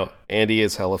 But... I know. Andy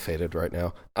is hella faded right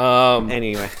now.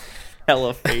 Anyway.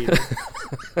 Hella faded.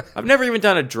 I've never even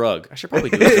done a drug. I should probably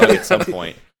do a drug at some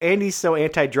point. Andy's so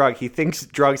anti-drug, he thinks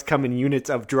drugs come in units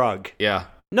of drug. Yeah.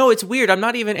 No, it's weird. I'm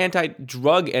not even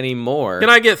anti-drug anymore. Can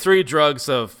I get 3 drugs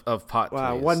of pot,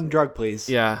 please? 1 drug, please.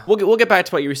 Yeah. We'll get back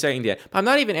to what you were saying, Dan. But I'm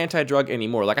not even anti-drug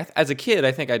anymore. Like, as a kid,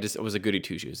 I think I was a goody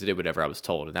two-shoes. I did whatever I was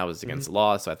told, and that was against the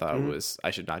law, so I thought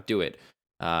I should not do it.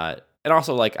 And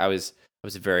also, like, I was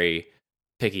a very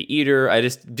picky eater. I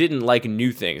just didn't like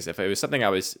new things. If it was something I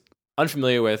was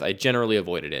unfamiliar with, I generally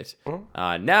avoided it.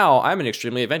 Now I'm an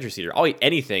extremely adventurous eater. I'll eat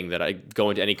anything that I go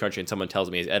into any country and someone tells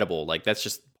me is edible. Like that's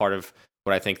just part of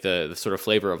what I think the sort of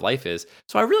flavor of life is.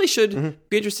 So I really should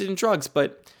be interested in drugs,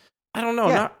 but I don't know.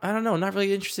 Not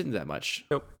really interested in that much.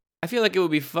 Nope. I feel like it would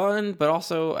be fun, but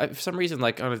also for some reason,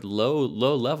 like on a low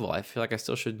level, I feel like I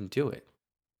still shouldn't do it.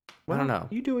 Well, I don't know.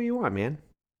 You do what you want, man.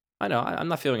 I know. I'm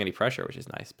not feeling any pressure, which is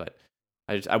nice, but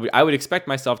I would expect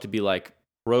myself to be like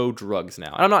pro drugs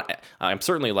now. And I'm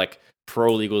certainly like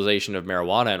pro legalization of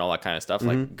marijuana and all that kind of stuff.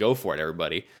 Like go for it,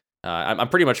 everybody. I'm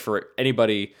pretty much for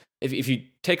anybody. If you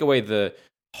take away the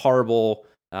horrible,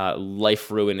 life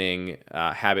ruining,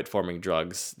 habit forming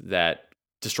drugs that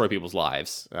destroy people's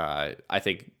lives, I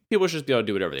think people should just be able to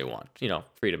do whatever they want.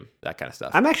 Freedom, that kind of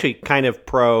stuff. I'm actually kind of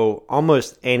pro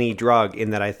almost any drug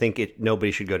in that I think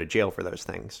nobody should go to jail for those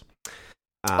things.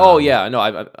 I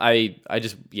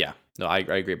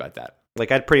agree about that.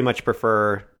 Like I'd pretty much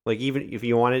prefer, like even if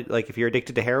you wanted, like if you're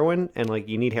addicted to heroin and like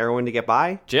you need heroin to get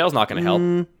by, jail's not going to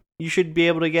help. You should be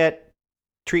able to get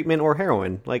treatment or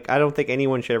heroin. Like I don't think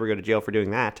anyone should ever go to jail for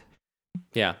doing that.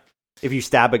 Yeah. If you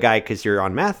stab a guy because you're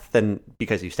on meth, then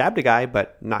because you stabbed a guy,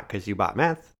 but not because you bought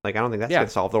meth. Like I don't think that's going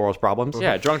to solve the world's problems.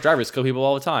 Yeah, drunk drivers kill people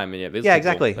all the time. And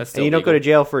exactly. And you don't go to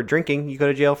jail for drinking. You go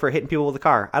to jail for hitting people with a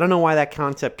car. I don't know why that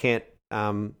concept can't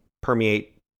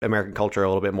permeate American culture a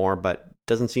little bit more, but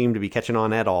doesn't seem to be catching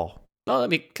on at all. Well, let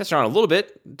me catch on a little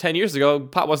bit. 10 years ago,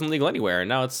 pot wasn't legal anywhere, and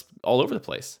now it's all over the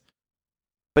place.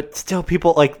 But still,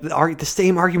 people, like, the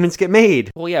same arguments get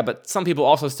made. Well, yeah, but some people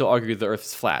also still argue the Earth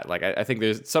is flat. Like, I think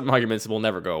there's some arguments that will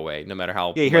never go away, no matter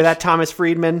how Yeah, you hear that, Thomas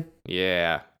Friedman?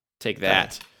 Yeah, take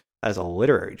that. That's a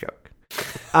literary joke.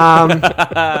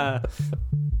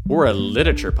 We're a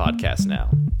literature podcast now.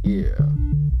 Yeah.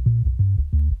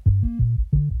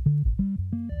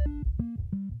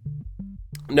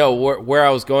 No, where I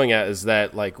was going at is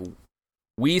that, like,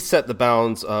 we set the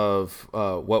bounds of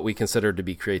what we consider to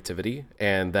be creativity,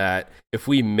 and that if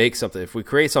we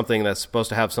create something that's supposed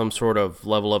to have some sort of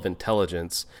level of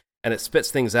intelligence, and it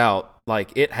spits things out,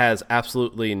 like, it has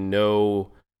absolutely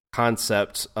no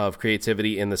concept of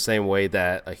creativity in the same way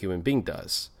that a human being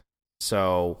does.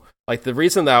 So, like, the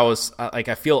reason that I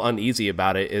feel uneasy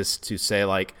about it is to say,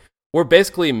 like, we're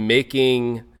basically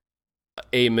making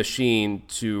a machine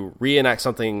to reenact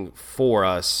something for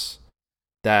us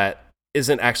that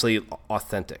isn't actually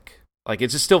authentic. Like, it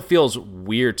just still feels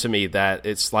weird to me that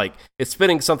it's like it's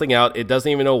spitting something out, it doesn't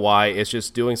even know why, it's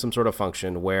just doing some sort of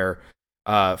function where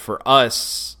for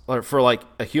us, or for like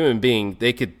a human being,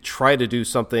 they could try to do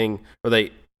something, or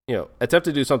they attempt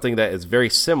to do something that is very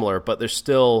similar, but there's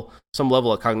still some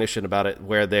level of cognition about it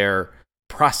where they're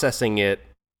processing it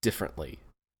differently.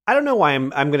 I don't know why I'm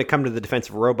going to come to the defense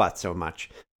of robots so much,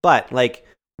 but like,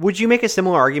 would you make a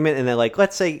similar argument? And then, like,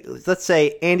 let's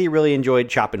say Andy really enjoyed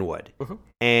chopping wood,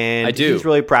 and I do. He's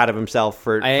really proud of himself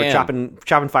for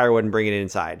chopping firewood and bringing it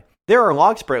inside. There are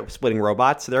log splitting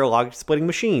robots. There are log splitting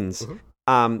machines.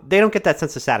 They don't get that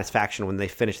sense of satisfaction when they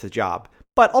finish the job.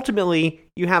 But ultimately,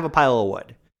 you have a pile of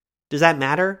wood. Does that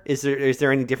matter? Is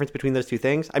there any difference between those two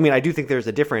things? I mean, I do think there's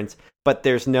a difference, but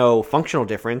there's no functional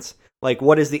difference. Like,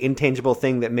 what is the intangible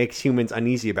thing that makes humans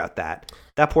uneasy about that?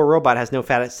 That poor robot has no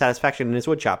satisfaction in his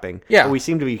wood chopping. Yeah. But we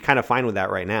seem to be kind of fine with that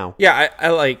right now. Yeah,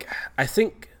 I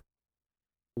think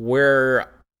where,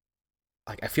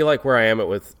 like, I feel like where I am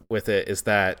with it is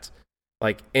that,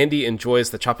 like, Andy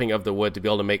enjoys the chopping of the wood to be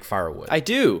able to make firewood. I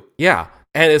do. Yeah.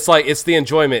 And it's like, it's the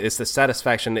enjoyment, it's the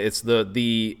satisfaction, it's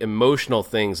the emotional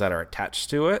things that are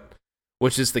attached to it,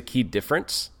 which is the key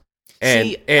difference.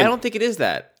 And I don't think it is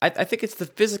that. I think it's the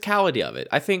physicality of it.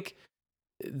 I think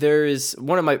there is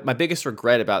one of my biggest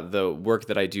regret about the work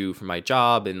that I do for my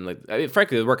job, and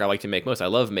frankly, the work I like to make most. I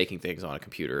love making things on a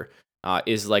computer.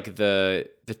 Is like the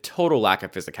total lack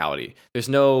of physicality. There's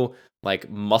no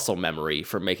like muscle memory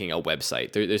for making a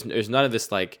website. There's none of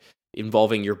this like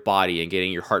involving your body and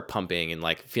getting your heart pumping and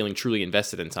like feeling truly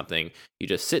invested in something. You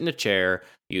just sit in a chair,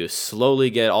 you slowly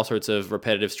get all sorts of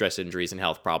repetitive stress injuries and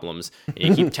health problems, and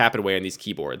you keep tapping away on these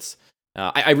keyboards.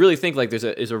 I really think like there's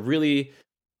a really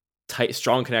tight,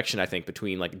 strong connection, I think,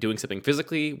 between like doing something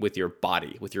physically with your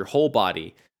body, with your whole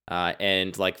body,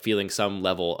 and like feeling some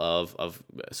level of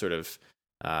sort of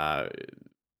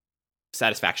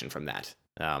satisfaction from that.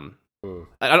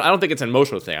 I don't think it's an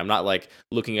emotional thing. I'm not like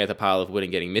looking at the pile of wood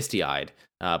and getting misty eyed.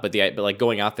 But like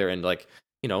going out there and like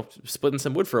splitting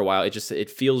some wood for a while, it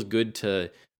feels good to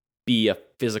be a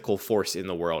physical force in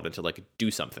the world and to like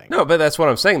do something. No, but that's what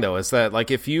I'm saying though, is that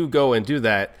like if you go and do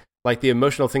that, like the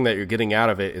emotional thing that you're getting out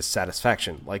of it is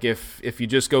satisfaction. Like if you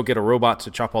just go get a robot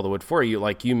to chop all the wood for you,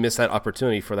 like you miss that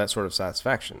opportunity for that sort of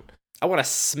satisfaction.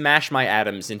 smash my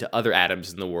atoms into other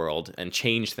atoms in the world and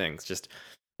change things. Just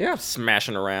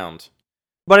smashing around.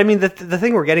 But I mean, the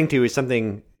thing we're getting to is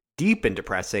something deep and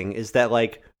depressing. Is that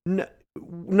like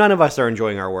none of us are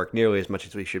enjoying our work nearly as much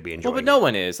as we should be enjoying. Well, but no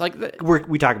one is. Like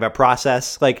we talk about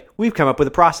process. Like we've come up with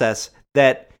a process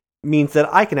that means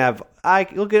that I can have.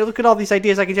 Look at all these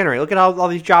ideas I can generate. Look at all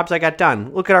these jobs I got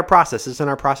done. Look at our process. Isn't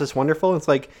our process wonderful? It's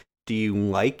like, do you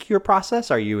like your process?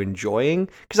 Are you enjoying?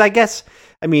 Because I guess,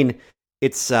 I mean,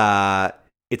 it's the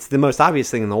most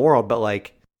obvious thing in the world, but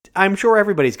like, I'm sure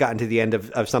everybody's gotten to the end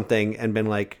of something and been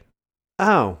like,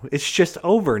 oh, it's just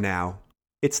over now.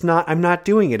 I'm not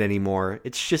doing it anymore.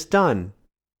 It's just done.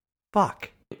 Fuck.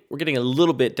 We're getting a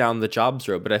little bit down the jobs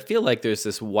road, but I feel like there's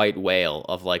this white whale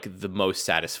of like the most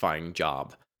satisfying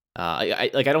job. I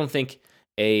don't think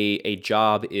a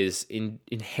job is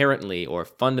inherently or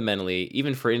fundamentally,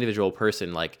 even for an individual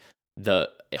person, like the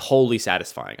wholly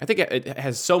satisfying. I think it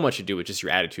has so much to do with just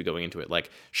your attitude going into it. Like,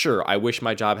 sure, I wish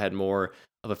my job had more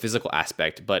of a physical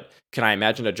aspect, but can I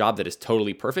imagine a job that is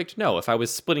totally perfect? No. If I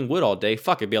was splitting wood all day,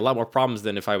 it'd be a lot more problems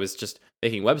than if I was just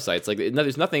making websites. Like,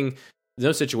 there's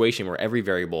no situation where every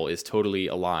variable is totally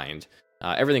aligned.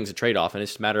 Everything's a trade-off, and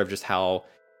it's just a matter of just how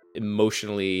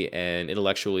emotionally and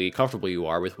intellectually comfortable you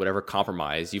are with whatever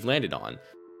compromise you've landed on.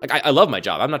 Like, I love my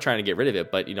job. I'm not trying to get rid of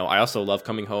it, but, I also love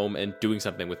coming home and doing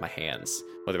something with my hands,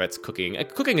 whether that's cooking.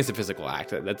 Cooking is a physical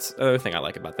act. That's another thing I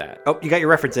like about that. Oh, you got your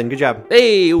reference in. Good job.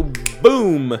 Hey,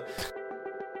 boom.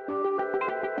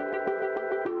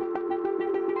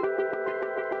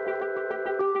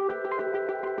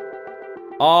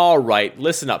 All right,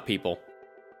 listen up, people.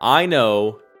 I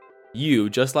know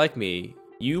you, just like me,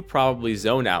 you probably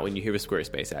zone out when you hear a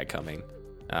Squarespace ad coming.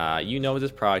 You know what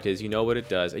this product is, you know what it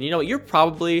does, and you know what? You're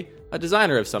probably a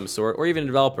designer of some sort, or even a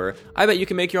developer. I bet you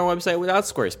can make your own website without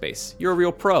Squarespace. You're a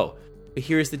real pro. But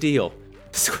here's the deal.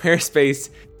 Squarespace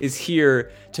is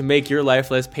here to make your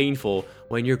life less painful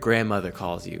when your grandmother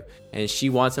calls you, and she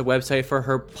wants a website for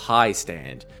her pie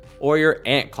stand. Or your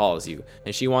aunt calls you,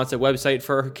 and she wants a website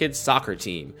for her kid's soccer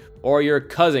team. Or your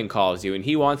cousin calls you, and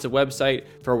he wants a website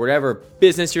for whatever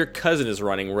business your cousin is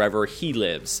running wherever he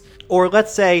lives. Or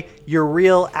let's say your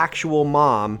real, actual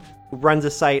mom runs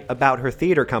a site about her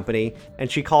theater company,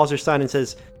 and she calls her son and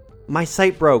says, my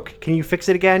site broke. Can you fix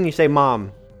it again? You say,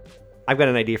 Mom, I've got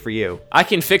an idea for you. I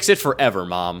can fix it forever,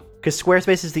 Mom. Because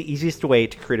Squarespace is the easiest way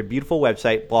to create a beautiful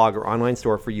website, blog, or online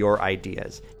store for your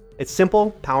ideas. It's simple,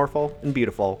 powerful, and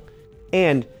beautiful.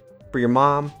 And for your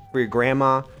mom, for your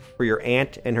grandma, for your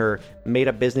aunt and her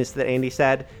made-up business that Andy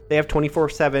said, they have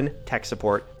 24/7 tech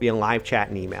support via live chat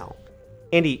and email.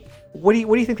 Andy, what do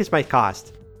you think this might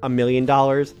cost? $1 million?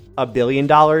 $1 billion?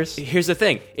 Here's the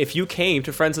thing. If you came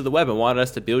to Friends of the Web and wanted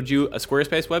us to build you a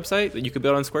Squarespace website that you could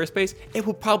build on Squarespace, it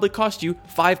would probably cost you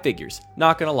 5 figures.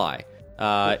 Not gonna lie.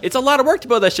 It's a lot of work to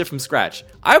build that shit from scratch.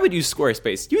 I would use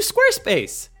Squarespace. Use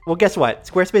Squarespace! Well, guess what?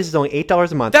 Squarespace is only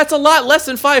 $8 a month. That's a lot less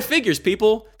than 5 figures,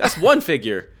 people. That's one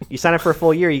figure. You sign up for a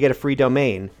full year, you get a free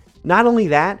domain. Not only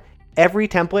that, every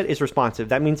template is responsive.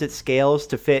 That means it scales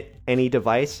to fit any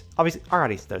device. Obviously, our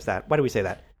audience does that. Why do we say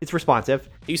that? It's responsive.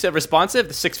 You said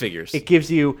responsive? 6 figures. It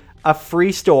gives you a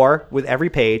free store with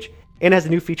every page and has a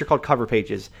new feature called Cover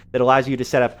Pages that allows you to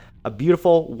set up a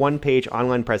beautiful one-page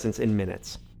online presence in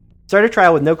minutes. Start a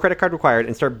trial with no credit card required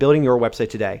and start building your website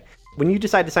today. When you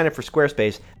decide to sign up for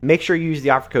Squarespace, make sure you use the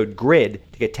offer code GRID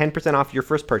to get 10% off your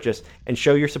first purchase and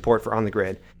show your support for On the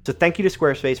Grid. So thank you to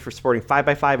Squarespace for supporting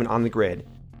 5x5 and On the Grid.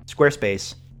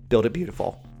 Squarespace, build it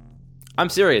beautiful. I'm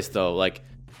serious though. Like,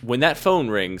 when that phone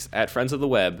rings at Friends of the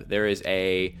Web, there is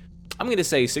I'm going to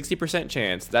say 60%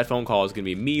 chance that phone call is going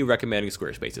to be me recommending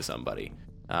Squarespace to somebody.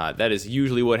 That is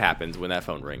usually what happens when that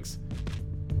phone rings.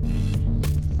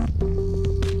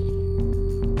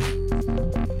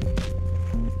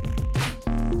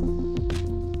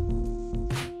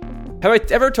 Have I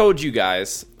ever told you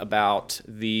guys about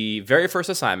the very first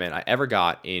assignment I ever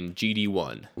got in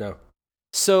GD1? No.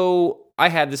 So I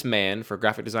had this man for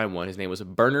Graphic Design 1. His name was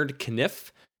Bernard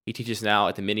Kniff. He teaches now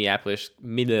at the Minneapolis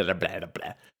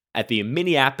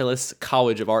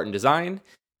College of Art and Design.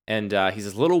 And he's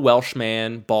this little Welsh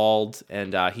man, bald,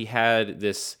 and he had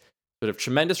this sort of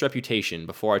tremendous reputation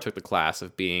before I took the class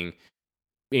of being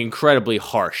incredibly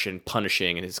harsh and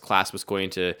punishing, and his class was going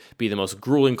to be the most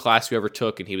grueling class you ever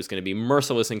took, and he was going to be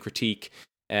merciless in critique,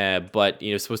 but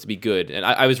supposed to be good. And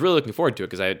I was really looking forward to it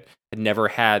because I had never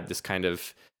had this kind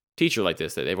of teacher like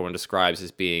this that everyone describes as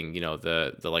being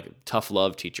the like tough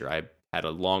love teacher. I had a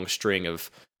long string of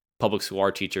public school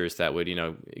art teachers that would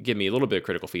give me a little bit of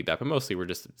critical feedback, but mostly were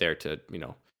just there to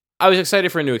I was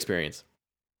excited for a new experience.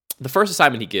 The first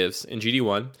assignment he gives in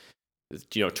GD1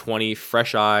 20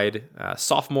 fresh-eyed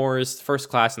sophomores, first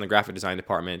class in the graphic design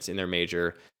departments in their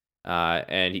major.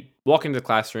 And he walk into the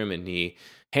classroom and he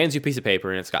hands you a piece of paper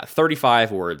and it's got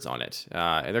 35 words on it.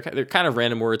 And they're kind of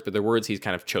random words, but they're words he's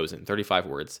kind of chosen, 35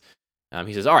 words.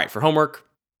 He says, all right, for homework,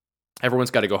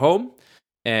 everyone's got to go home.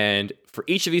 And for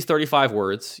each of these 35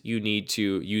 words, you need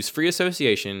to use free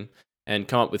association and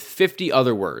come up with 50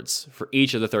 other words for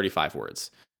each of the 35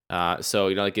 words. So,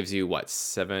 it gives you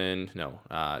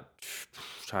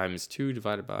times 2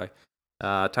 divided by,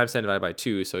 times 10 divided by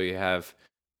 2. So you have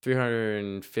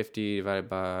 350 divided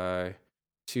by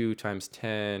 2 times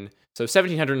 10. So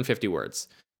 1,750 words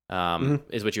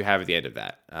is what you have at the end of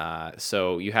that.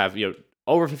 So you have,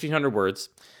 over 1,500 words.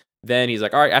 Then he's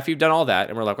like, all right, after you've done all that,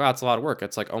 and we're like, wow, that's a lot of work.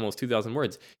 That's like almost 2,000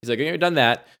 words. He's like, you've done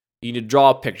that. You need to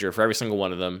draw a picture for every single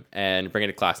one of them and bring it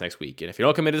to class next week. And if you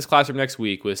don't come into this classroom next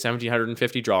week with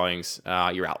 1,750 drawings,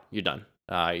 you're out. You're done.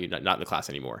 You're not in the class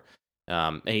anymore.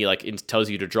 And he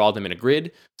tells you to draw them in a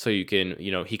grid so you can,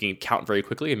 he can count very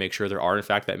quickly and make sure there are in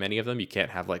fact that many of them. You can't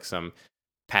have like some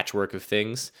patchwork of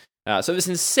things. So this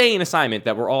insane assignment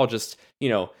that we're all just,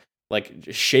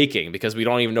 shaking because we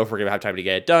don't even know if we're going to have time to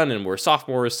get it done. And we're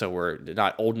sophomores, so we're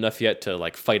not old enough yet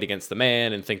to fight against the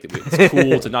man and think that it's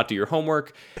cool to not do your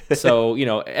homework. So,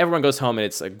 everyone goes home and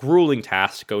it's a grueling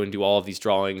task to go and do all of these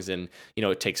drawings. And,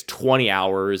 it takes 20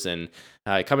 hours and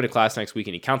come into class next week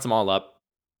and he counts them all up.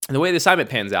 And the way the assignment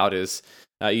pans out is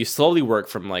you slowly work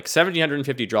from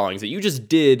 1,750 drawings that you just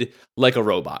did like a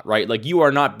robot, right? Like you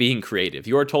are not being creative.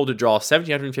 You are told to draw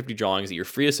 1,750 drawings that you're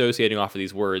free associating off of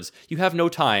these words. You have no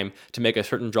time to make a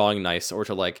certain drawing nice or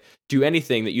to do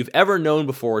anything that you've ever known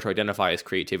before to identify as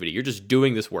creativity. You're just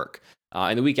doing this work.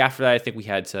 And the week after that, I think we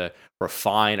had to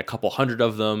refine a couple hundred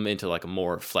of them into a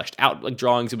more fleshed out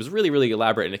drawings. It was really, really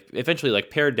elaborate and eventually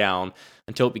pared down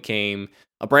until it became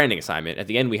a branding assignment. At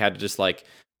the end, we had to just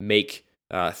make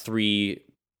 3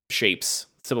 shapes,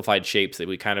 simplified shapes that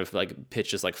we kind of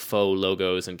pitched as faux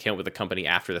logos and came up with a company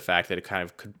after the fact that it kind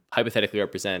of could hypothetically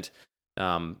represent.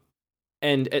 And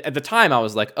at the time I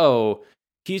was like, oh,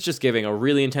 he's just giving a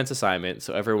really intense assignment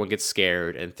so everyone gets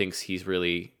scared and thinks he's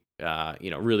really,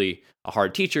 really a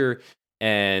hard teacher.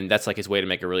 And that's his way to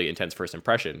make a really intense first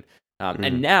impression.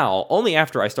 And now, only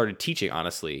after I started teaching,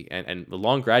 honestly, and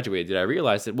long graduated, did I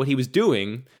realize that what he was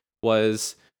doing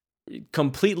was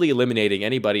completely eliminating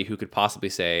anybody who could possibly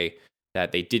say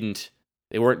that they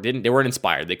weren't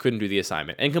inspired, they couldn't do the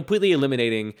assignment, and completely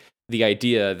eliminating the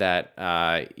idea that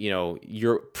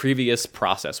your previous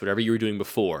process, whatever you were doing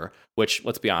before, which,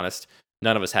 let's be honest,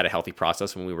 none of us had a healthy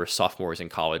process when we were sophomores in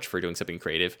college for doing something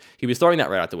creative. He was throwing that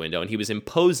right out the window, and he was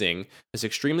imposing this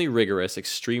extremely rigorous,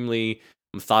 extremely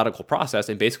methodical process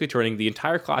and basically turning the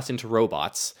entire class into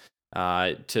robots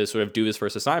to sort of do his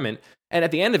first assignment. And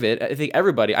at the end of it, I think I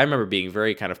remember being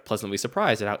very kind of pleasantly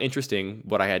surprised at how interesting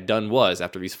what I had done was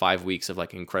after these 5 weeks of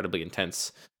incredibly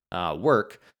intense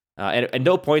work. And at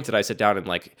no point did I sit down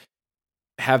and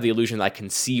have the illusion that I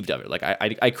conceived of it.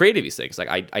 I created these things.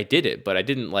 I did it, but I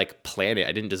didn't plan it.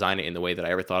 I didn't design it in the way that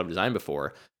I ever thought of design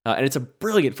before. And it's a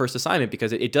brilliant first assignment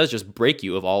because it does just break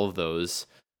you of all of those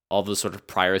sort of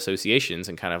prior associations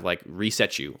and kind of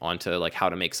reset you onto how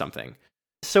to make something.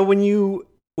 So when you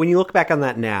look back on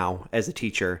that now as a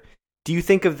teacher, do you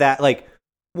think of that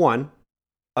one,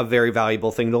 a very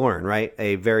valuable thing to learn, right?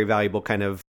 A very valuable kind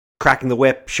of cracking the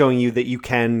whip, showing you that you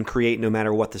can create no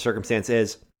matter what the circumstance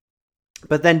is.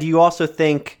 But then do you also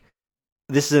think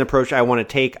this is an approach I want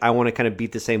to take? I want to kind of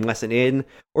beat the same lesson in,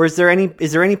 or is there any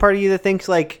part of you that thinks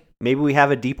maybe we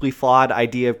have a deeply flawed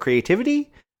idea of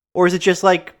creativity, or is it just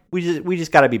we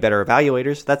just got to be better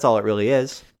evaluators? That's all it really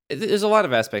is. There's a lot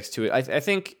of aspects to it. I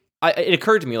think it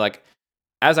occurred to me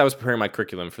as I was preparing my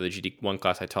curriculum for the GD1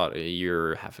 class I taught a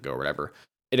year and a half ago or whatever,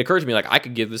 it occurred to me I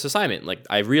could give this assignment.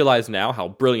 I realize now how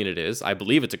brilliant it is. I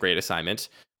believe it's a great assignment.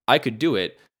 I could do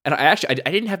it. And I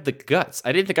didn't have the guts.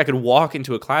 I didn't think I could walk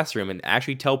into a classroom and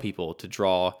actually tell people to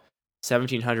draw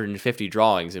 1,750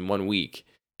 drawings in 1 week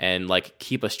and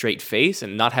keep a straight face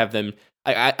and not have them.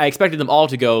 I expected them all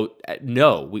to go,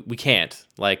 no, we can't.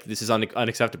 This is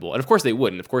unacceptable. And of course they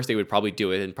wouldn't. Of course they would probably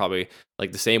do it and probably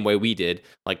the same way we did,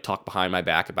 talk behind my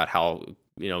back about how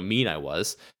mean I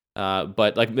was.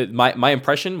 But my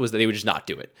impression was that they would just not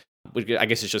do it. I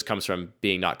guess it just comes from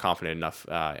being not confident enough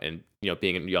and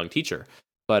being a young teacher.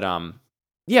 But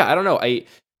yeah, I don't know. I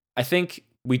think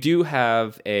we do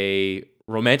have a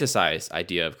romanticized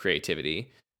idea of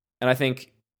creativity, and I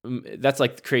think that's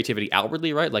creativity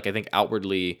outwardly, right? I think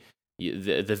outwardly,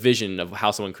 the vision of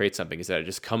how someone creates something is that it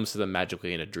just comes to them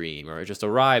magically in a dream, or it just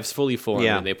arrives fully formed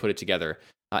and they put it together.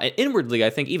 And inwardly, I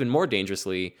think even more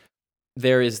dangerously,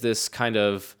 there is this kind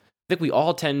of think we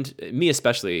all tend, me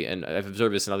especially, and I've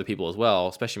observed this in other people as well,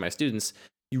 especially my students,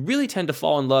 you really tend to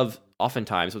fall in love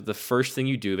oftentimes with the first thing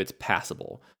you do that's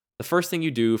passable. The first thing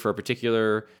you do for a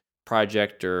particular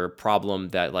project or problem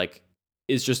that like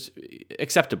is just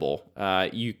acceptable,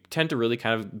 you tend to really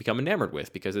kind of become enamored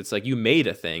with, because it's like you made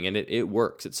a thing and it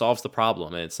works. It solves the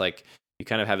problem. And it's like you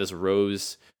kind of have this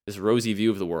rosy view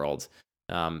of the world.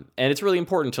 And it's really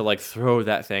important to like throw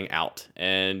that thing out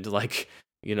and like,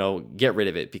 get rid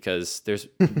of it, because there's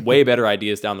way better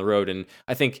ideas down the road. And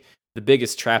I think the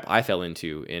biggest trap I fell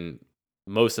into in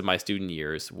most of my student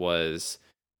years was,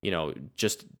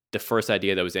 just the first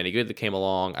idea that was any good that came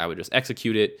along, I would just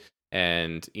execute it.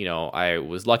 And, I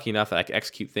was lucky enough that I could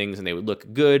execute things and they would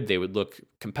look good. They would look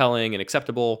compelling and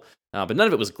acceptable. But none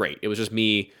of it was great. It was just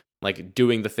me like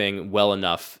doing the thing well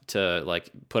enough to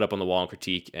like put up on the wall and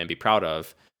critique and be proud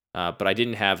of. But I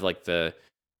didn't have like the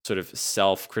sort of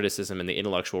self-criticism and the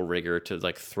intellectual rigor to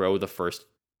like throw the first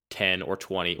 10 or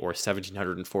 20 or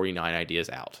 1,749 ideas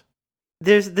out.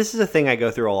 This is a thing I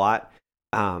go through a lot.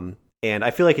 And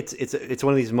I feel like it's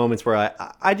one of these moments where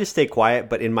I just stay quiet,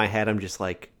 but in my head I'm just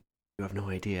like, you have no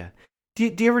idea. Do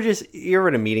you ever you're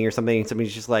in a meeting or something and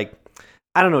somebody's just like,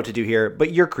 I don't know what to do here,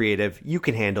 but you're creative, you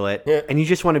can handle it. Yeah. And you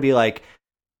just want to be like,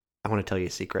 I want to tell you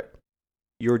a secret.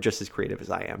 You're just as creative as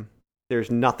I am.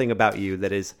 There's nothing about you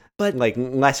that is like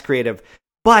less creative.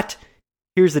 But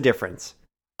here's the difference.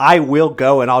 I will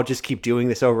go and I'll just keep doing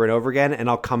this over and over again, and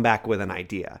I'll come back with an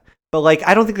idea. But like,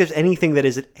 I don't think there's anything that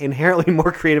is inherently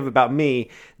more creative about me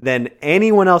than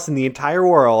anyone else in the entire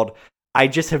world. I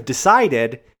just have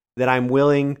decided that I'm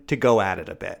willing to go at it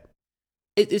a bit.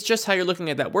 It's just how you're looking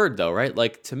at that word, though, right?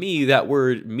 Like, to me, that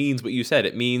word means what you said.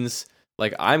 It means,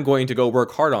 like, I'm going to go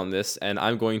work hard on this, and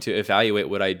I'm going to evaluate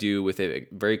what I do with a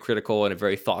very critical and a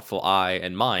very thoughtful eye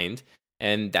and mind,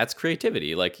 and that's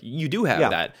creativity. Like, you do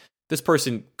have that. This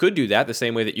person could do that the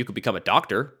same way that you could become a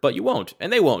doctor, but you won't,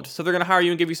 and they won't. So they're going to hire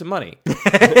you and give you some money.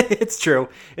 It's true.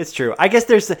 I guess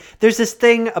there's this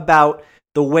thing about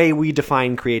the way we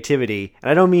define creativity,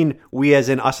 and I don't mean we as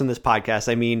in us in this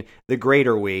podcast, I mean the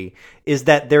greater we, is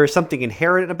that there is something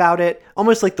inherent about it,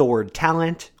 almost like the word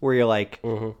talent, where you're like,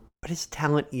 what does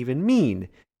talent even mean?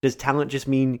 Does talent just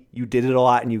mean you did it a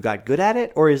lot and you got good at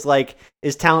it? Or is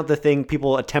talent the thing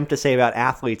people attempt to say about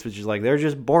athletes, which is like they're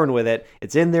just born with it,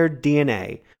 it's in their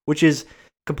DNA, which is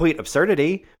complete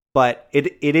absurdity, but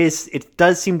it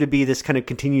does seem to be this kind of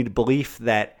continued belief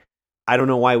that I don't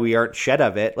know why we aren't shed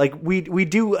of it. Like we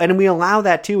do, and we allow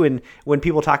that too. And when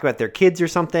people talk about their kids or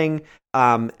something,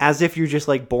 as if you're just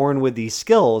like born with these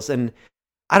skills. And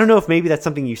I don't know if maybe that's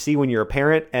something you see when you're a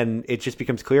parent and it just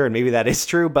becomes clear, and maybe that is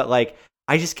true. But like,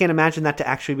 I just can't imagine that to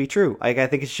actually be true. Like, I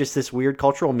think it's just this weird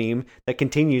cultural meme that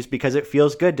continues because it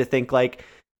feels good to think like,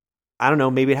 I don't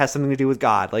know, maybe it has something to do with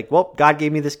God. Like, well, God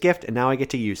gave me this gift and now I get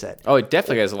to use it. Oh, it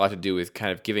definitely has a lot to do with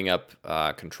kind of giving up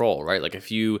control, right? Like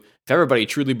if everybody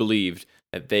truly believed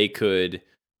that they could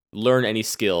learn any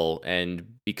skill and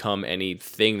become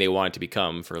anything they wanted to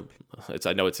become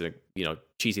I know it's a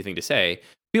cheesy thing to say.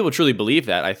 People truly believe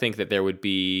that. I think it would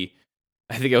be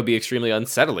extremely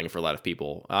unsettling for a lot of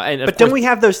people. But don't we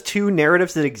have those two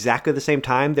narratives at exactly the same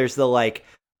time? There's the like,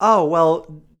 oh,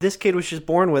 well, this kid was just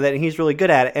born with it and he's really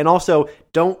good at it. And also,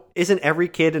 isn't every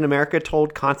kid in America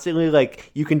told constantly,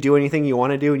 like, you can do anything you want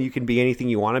to do and you can be anything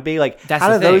you want to be? Like,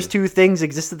 how do those two things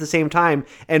exist at the same time?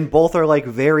 And both are, like,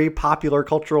 very popular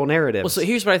cultural narratives. Well, so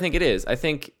here's what I think it is. I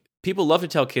think people love to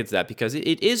tell kids that because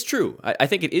it is true. I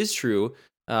think it is true.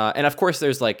 And of course,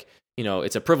 there's, like,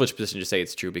 it's a privileged position to say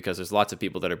it's true because there's lots of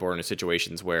people that are born in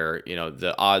situations where,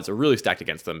 the odds are really stacked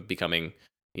against them becoming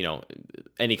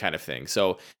any kind of thing.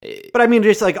 So, but I mean,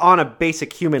 just like on a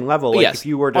basic human level, like if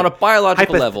you were to, on a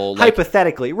biological level,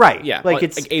 hypothetically, right? Yeah, like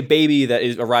it's like a baby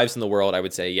that arrives in the world. I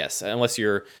would say yes, unless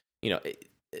you're,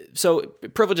 So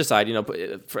privilege aside,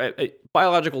 for a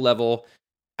biological level,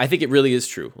 I think it really is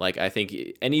true. Like I think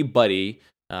anybody,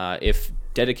 if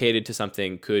dedicated to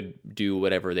something, could do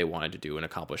whatever they wanted to do and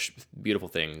accomplish beautiful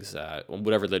things,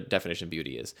 whatever the definition of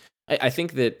beauty is. I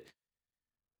think that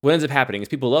what ends up happening is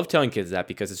people love telling kids that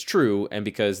because it's true and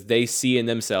because they see in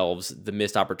themselves the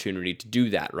missed opportunity to do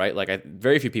that, right? Like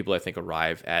very few people, I think,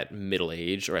 arrive at middle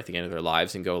age or at the end of their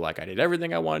lives and go like, I did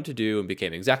everything I wanted to do and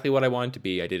became exactly what I wanted to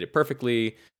be. I did it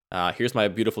perfectly. Here's my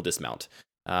beautiful dismount.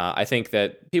 I think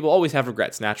that people always have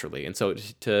regrets naturally. And so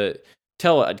to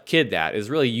tell a kid that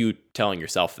is really you telling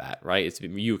yourself that, right? It's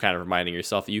you kind of reminding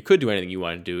yourself that you could do anything you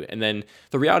want to do. And then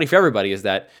the reality for everybody is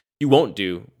that you won't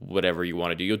do whatever you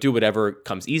want to do. You'll do whatever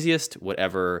comes easiest,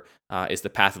 whatever is the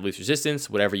path of least resistance,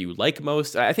 whatever you like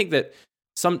most. I think that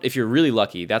if you're really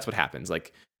lucky, that's what happens.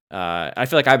 Like, I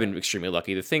feel like I've been extremely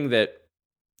lucky. The thing that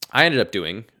I ended up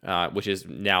doing, which is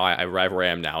now I arrive where I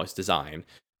am now, is design,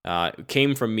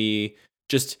 came from me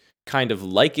just kind of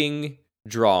liking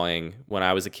drawing when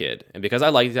I was a kid. And because I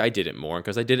liked it, I did it more. And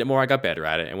because I did it more, I got better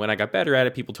at it. And when I got better at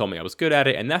it, people told me I was good at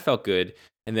it, and that felt good.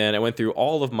 And then I went through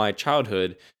all of my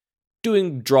childhood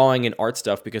doing drawing and art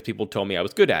stuff because people told me I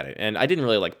was good at it. And I didn't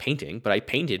really like painting, but I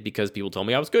painted because people told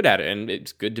me I was good at it. And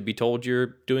it's good to be told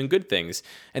you're doing good things.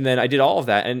 And then I did all of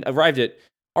that and arrived at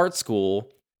art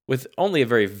school with only a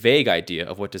very vague idea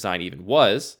of what design even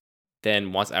was.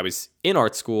 Then once I was in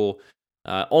art school,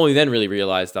 only then really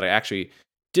realized that I actually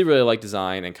did really like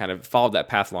design and kind of followed that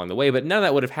path along the way. But none of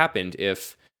that would have happened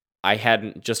if I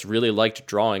hadn't just really liked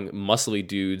drawing muscly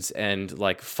dudes and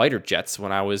like fighter jets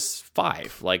when I was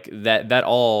 5. Like that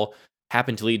all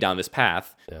happened to lead down this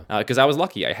path because I was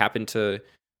lucky. I happened to,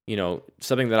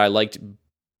 something that I liked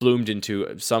bloomed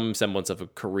into some semblance of a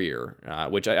career,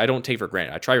 which I don't take for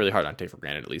granted. I try really hard not to take for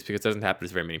granted, at least, because it doesn't happen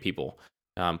to very many people.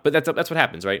 But that's what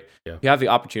happens, right? Yeah. You have the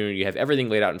opportunity, you have everything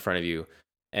laid out in front of you,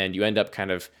 and you end up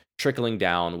kind of trickling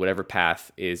down whatever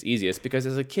path is easiest, because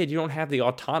as a kid, you don't have the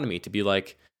autonomy to be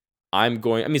like,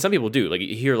 some people do. Like,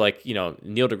 you hear, like, Neil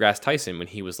deGrasse Tyson, when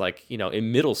he was like,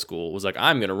 in middle school, was like,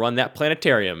 I'm going to run that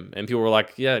planetarium. And people were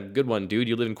like, yeah, good one, dude.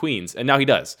 You live in Queens. And now he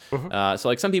does. Mm-hmm. So,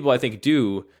 like, some people, I think,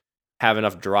 do have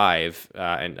enough drive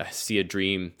and see a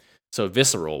dream so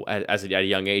visceral at a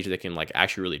young age that they can, like,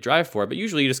 actually really drive for it. But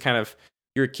usually you just kind of,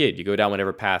 you're a kid. You go down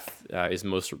whatever path is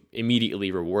most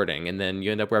immediately rewarding, and then you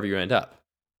end up wherever you end up.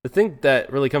 The thing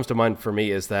that really comes to mind for me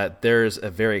is that there's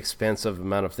a very expansive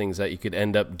amount of things that you could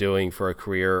end up doing for a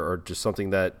career, or just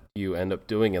something that you end up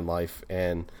doing in life.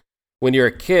 And when you're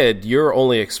a kid, you're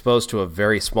only exposed to a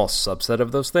very small subset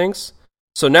of those things.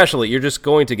 So naturally, you're just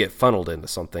going to get funneled into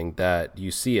something that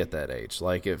you see at that age.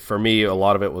 Like, for me, a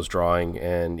lot of it was drawing,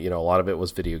 and a lot of it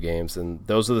was video games. And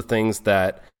those are the things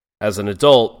that, as an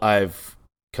adult, I've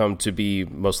come to be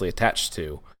mostly attached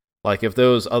to. Like, if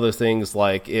those other things,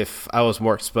 like if I was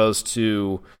more exposed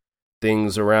to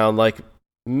things around like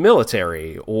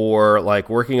military or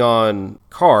like working on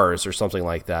cars or something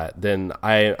like that, then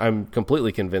I'm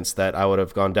completely convinced that I would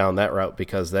have gone down that route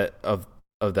because of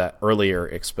that earlier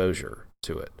exposure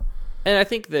to it. And I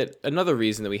think that another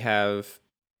reason that we have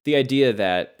the idea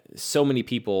that so many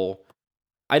people,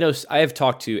 I have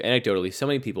talked to anecdotally so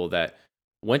many people that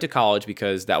went to college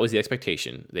because that was the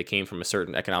expectation. They came from a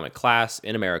certain economic class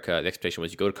in America. The expectation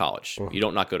was you go to college. Mm-hmm. You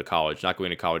don't not go to college. Not going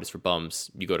to college is for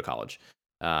bums. You go to college.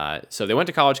 So they went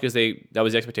to college because that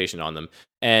was the expectation on them.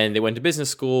 And they went to business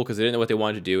school because they didn't know what they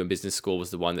wanted to do. And business school was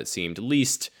the one that seemed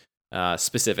least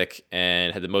specific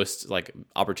and had the most like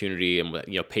opportunity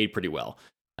and paid pretty well.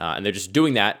 And they're just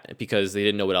doing that because they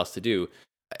didn't know what else to do.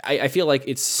 I feel like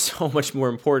it's so much more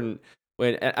important.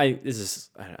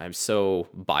 I'm so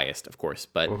biased, of course,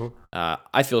 but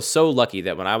I feel so lucky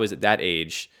that when I was at that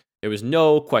age, there was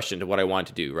no question to what I wanted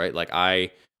to do, right? Like,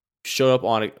 I showed up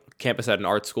on a campus at an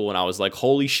art school and I was like,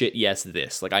 holy shit, yes,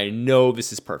 this. Like, I know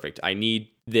this is perfect. I need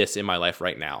this in my life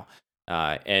right now.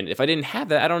 And if I didn't have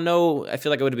that, I don't know. I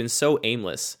feel like I would have been so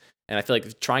aimless. And I feel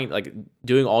like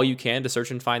doing all you can to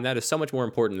search and find that is so much more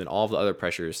important than all of the other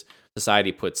pressures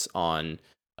society puts on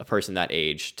a person that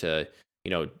age to,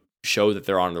 show that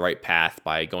they're on the right path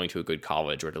by going to a good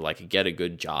college, or to like get a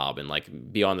good job and like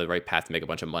be on the right path to make a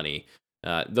bunch of money.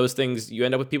 Those things, you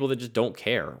end up with people that just don't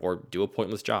care or do a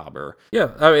pointless job. Or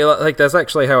yeah, I mean, like, that's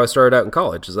actually how I started out in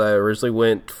college. Is I originally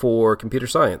went for computer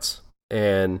science,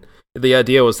 and the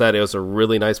idea was that it was a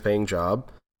really nice paying job.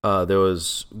 There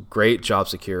was great job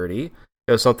security.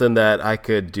 It was something that I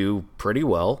could do pretty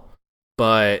well,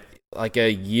 but like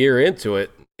a year into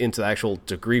the actual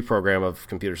degree program of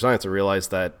computer science, I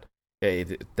realized that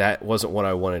that wasn't what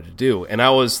I wanted to do. And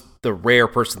I was the rare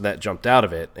person that jumped out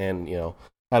of it, and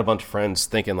had a bunch of friends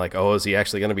thinking like, oh, is he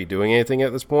actually going to be doing anything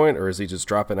at this point, or is he just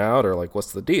dropping out, or like,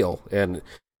 what's the deal? And it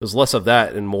was less of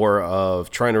that and more of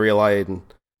trying to realign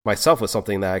myself with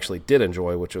something that I actually did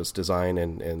enjoy, which was design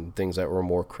and things that were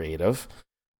more creative.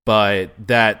 But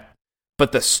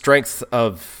the strength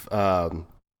of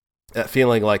that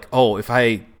feeling like, oh, if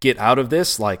I get out of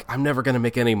this, like, I'm never going to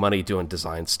make any money doing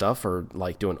design stuff or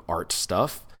like doing art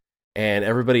stuff, and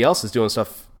everybody else is doing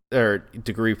stuff or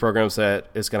degree programs that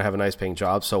is going to have a nice paying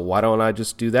job. So why don't I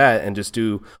just do that and just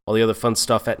do all the other fun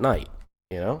stuff at night,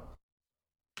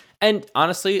 And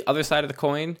honestly, other side of the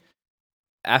coin,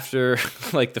 after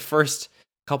like the first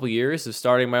couple years of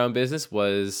starting my own business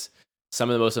was some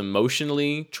of the most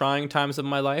emotionally trying times of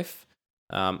my life.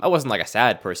 I wasn't like a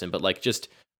sad person, but like just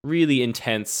really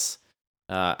intense.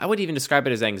 I wouldn't even describe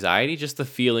it as anxiety, just the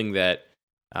feeling that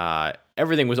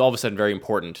everything was all of a sudden very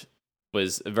important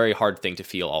was a very hard thing to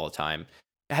feel all the time.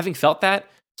 Having felt that,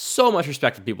 so much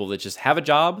respect for people that just have a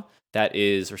job that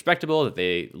is respectable, that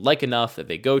they like enough, that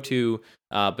they go to,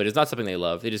 but it's not something they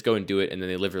love. They just go and do it, and then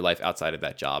they live their life outside of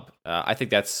that job. I think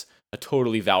that's a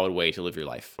totally valid way to live your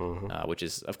life, which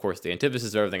is, of course, the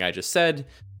antithesis of everything I just said.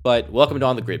 But welcome to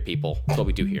On the Grid, people. That's what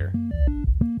we do here.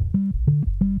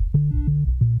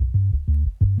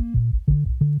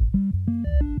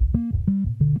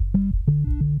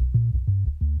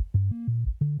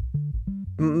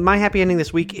 My happy ending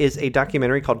this week is a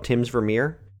documentary called Tim's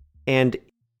Vermeer, and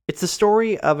it's the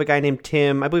story of a guy named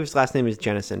Tim. I believe his last name is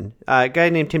Jennison. A guy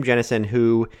named Tim Jennison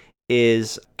who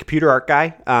is a computer art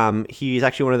guy. He's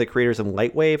actually one of the creators of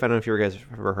Lightwave. I don't know if you guys have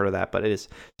ever heard of that, but it is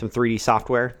some 3D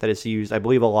software that is used, I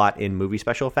believe, a lot in movie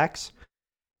special effects.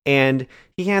 And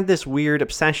he had this weird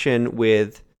obsession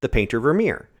with the painter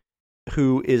Vermeer,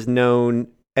 who is known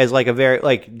as like a very,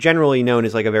 like generally known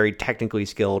as like a very technically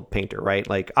skilled painter, right?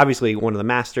 Like obviously one of the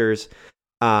masters.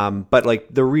 But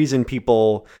like the reason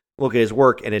people look at his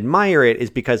work and admire it is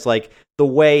because like the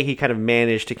way he kind of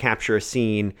managed to capture a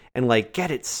scene and like get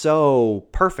it so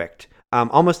perfect,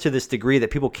 almost to this degree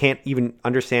that people can't even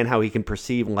understand how he can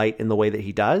perceive light in the way that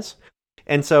he does.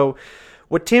 And so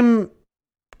what Tim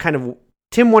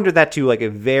wondered that to like a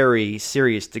very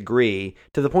serious degree,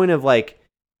 to the point of like,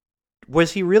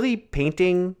 was he really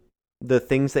painting the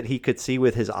things that he could see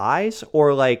with his eyes,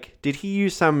 or like did he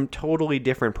use some totally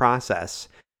different process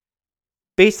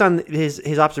based on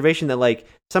his observation that like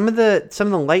some of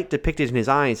the light depicted in his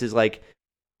eyes is like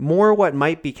more what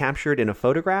might be captured in a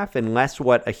photograph and less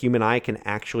what a human eye can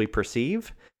actually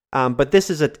perceive. But this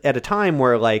is at a time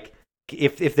where like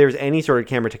if there's any sort of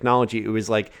camera technology, it was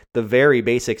like the very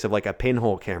basics of like a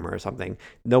pinhole camera or something.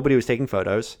 Nobody was taking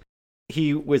photos.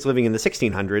 He was living in the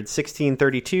 1600s,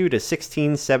 1632 to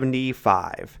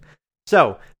 1675.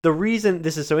 So the reason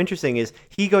this is so interesting is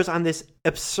he goes on this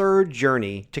absurd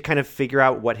journey to kind of figure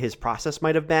out what his process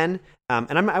might have been.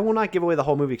 And I will not give away the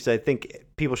whole movie because I think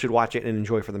people should watch it and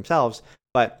enjoy for themselves.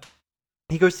 But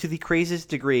he goes to the craziest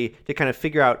degree to kind of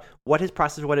figure out what his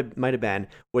process might have been.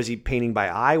 Was he painting by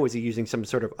eye? Was he using some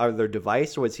sort of other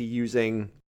device? Was he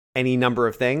using any number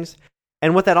of things?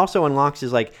 And what that also unlocks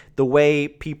is like the way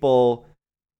people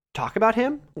talk about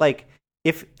him, like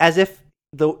if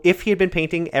he had been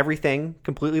painting everything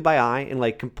completely by eye and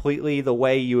like completely the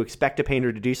way you expect a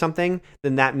painter to do something,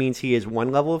 then that means he is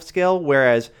one level of skill.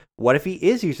 Whereas what if he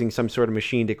is using some sort of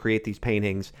machine to create these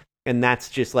paintings? And that's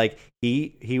just like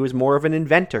he was more of an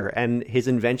inventor, and his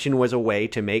invention was a way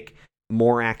to make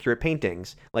more accurate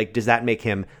paintings. Like, does that make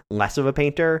him less of a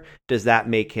painter? Does that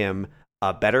make him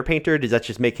a better painter? Does that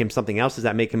just make him something else? Does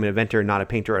that make him an inventor, not a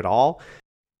painter at all?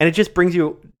 And it just brings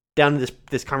you down to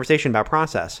this conversation about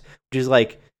process, which is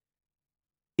like,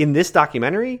 in this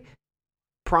documentary,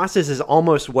 process is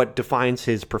almost what defines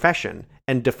his profession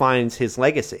and defines his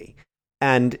legacy.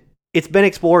 And it's been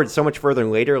explored so much further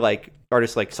later, like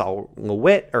artists like Sol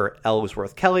LeWitt or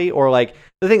Ellsworth Kelly, or like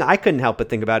the thing I couldn't help but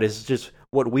think about is just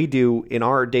what we do in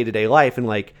our day-to-day life. And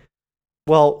like,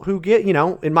 well,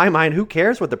 in my mind, who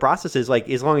cares what the process is? Like,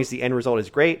 as long as the end result is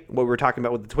great. What we were talking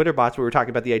about with the Twitter bots, we were talking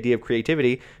about the idea of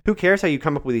creativity. Who cares how you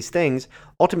come up with these things?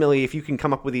 Ultimately, if you can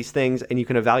come up with these things and you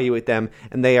can evaluate them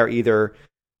and they are either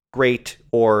great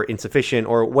or insufficient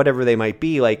or whatever they might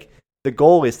be, like the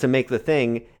goal is to make the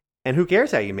thing, and who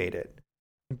cares how you made it?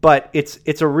 But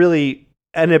it's a really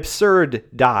an absurd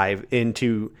dive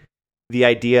into the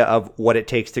idea of what it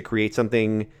takes to create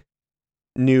something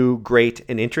new, great,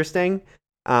 and interesting.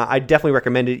 I definitely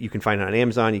recommend it. You can find it on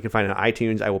Amazon. You can find it on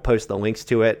iTunes. I will post the links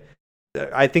to it.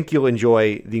 I think you'll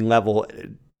enjoy the level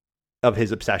of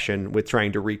his obsession with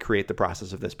trying to recreate the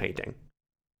process of this painting.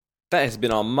 That has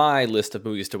been on my list of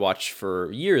movies to watch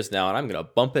for years now, and I'm going to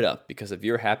bump it up because of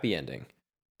your happy ending.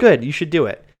 Good. You should do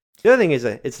it. The other thing is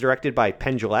it's directed by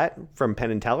Penn Jillette from Penn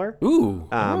and Teller. Ooh.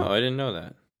 I didn't know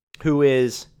that. Who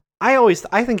is...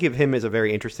 I think of him as a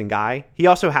very interesting guy. He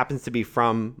also happens to be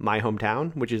from my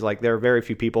hometown, which is like there are very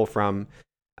few people from,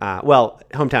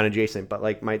 hometown adjacent, but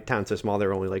like my town's so small,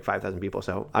 there are only like 5,000 people.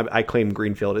 So I claim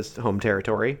Greenfield as home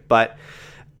territory. But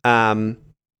really,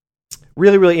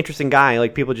 really interesting guy.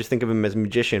 Like people just think of him as a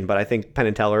magician, but I think Penn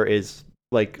and Teller is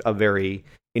like a very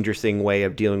interesting way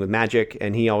of dealing with magic,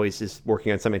 and he always is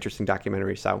working on some interesting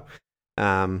documentaries. So,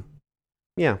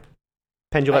 yeah,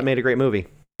 Penn Jillette made a great movie.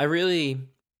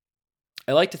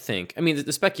 I like to think, I mean,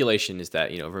 the speculation is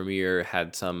that, Vermeer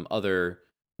had some other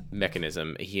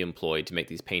mechanism he employed to make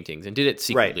these paintings and did it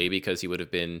secretly because he would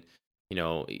have been,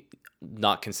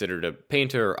 not considered a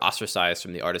painter or ostracized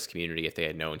from the artist community if they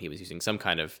had known he was using some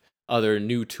kind of other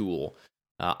new tool.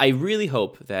 I really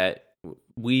hope that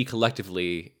we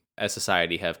collectively as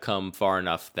society have come far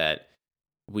enough that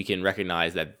we can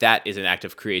recognize that is an act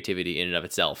of creativity in and of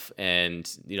itself. And,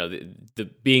 the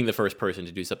being the first person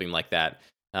to do something like that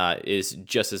is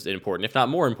just as important, if not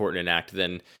more important, an act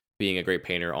than being a great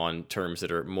painter on terms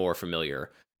that are more familiar.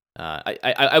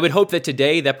 I would hope that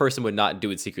today that person would not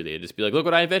do it secretly. It'd just be like, look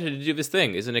what I invented to do this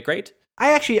thing. Isn't it great?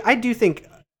 I do think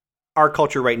our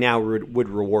culture right now would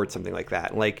reward something like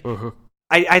that. Like,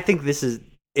 I think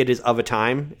it is of a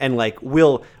time, and like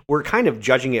we're kind of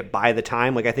judging it by the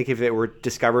time. Like, I think if it were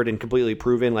discovered and completely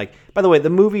proven, like, by the way, the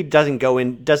movie doesn't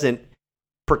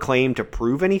proclaim to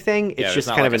prove anything. It's just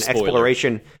kind of an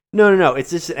exploration. No.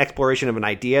 It's just an exploration of an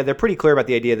idea. They're pretty clear about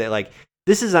the idea that like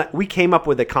we came up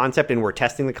with a concept and we're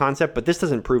testing the concept, but this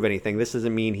doesn't prove anything. This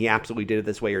doesn't mean he absolutely did it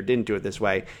this way or didn't do it this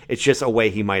way. It's just a way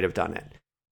he might have done it.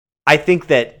 I think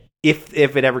that if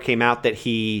it ever came out that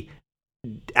he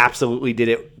absolutely did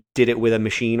it with a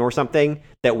machine or something,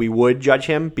 that we would judge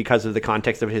him because of the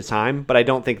context of his time, but I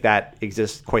don't think that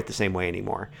exists quite the same way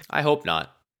anymore. I hope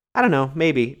not. I don't know,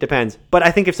 maybe, depends. But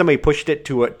I think if somebody pushed it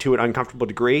to an uncomfortable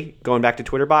degree, going back to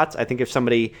Twitter bots, I think if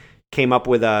somebody came up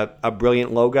with a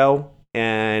brilliant logo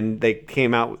and they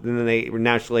came out and then they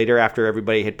announced later after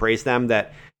everybody had praised them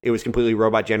that it was completely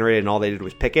robot generated and all they did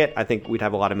was pick it, I think we'd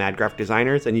have a lot of mad graphic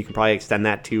designers, and you can probably extend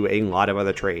that to a lot of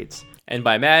other trades. And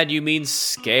by mad, you mean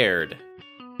scared.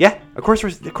 Yeah, of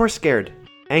course scared.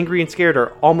 Angry and scared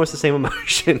are almost the same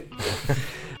emotion.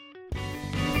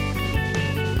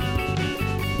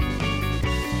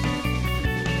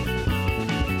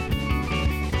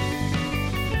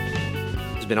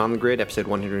 It's been On the Grid, episode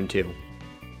 102.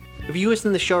 If you listen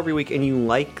to the show every week and you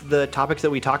like the topics that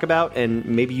we talk about, and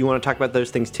maybe you want to talk about those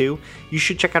things too, you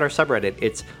should check out our subreddit.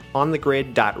 It's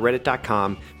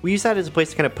onthegrid.reddit.com. We use that as a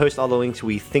place to kind of post all the links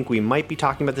we think we might be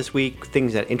talking about this week,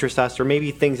 things that interest us, or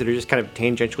maybe things that are just kind of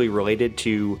tangentially related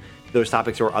to those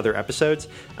topics or other episodes.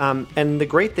 And the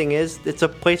great thing is, it's a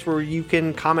place where you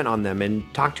can comment on them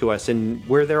and talk to us, and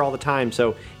we're there all the time.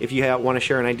 So if you want to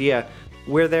share an idea,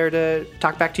 we're there to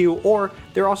talk back to you. Or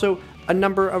there are also a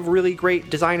number of really great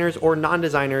designers or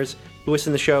non-designers who listen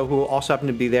to the show who also happen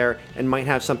to be there and might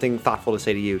have something thoughtful to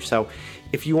say to you. So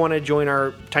if you want to join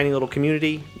our tiny little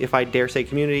community, if I dare say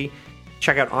community,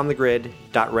 check out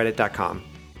onthegrid.reddit.com.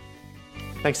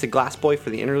 Thanks to Glassboy for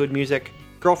the interlude music,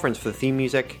 Girlfriends for the theme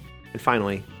music, and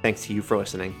finally, thanks to you for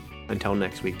listening. Until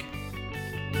next week.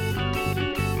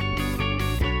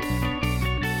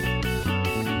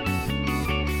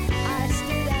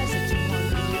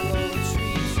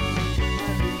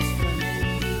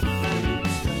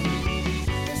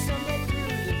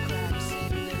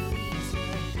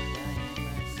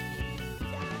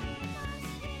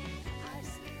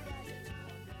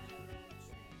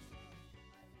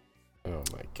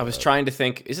 I was trying to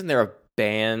think, isn't there a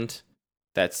band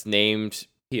that's named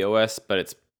POS, but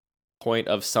it's point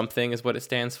of something is what it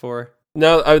stands for?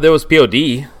 No, there was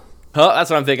POD. Huh, that's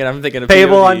what I'm thinking. I'm thinking of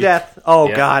Payable POD. on Death. Oh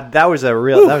yeah. God, that was a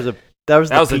real. That was the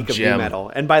peak of gem. nu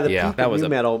metal, and by the peak that of was nu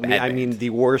metal, I mean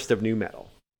the worst of nu metal,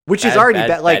 which is Bad- already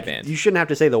bad- like bad band. you shouldn't have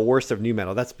to say the worst of nu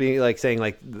metal. That's being like saying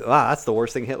like, wow, that's the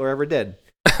worst thing Hitler ever did.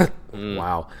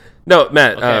 Wow. No,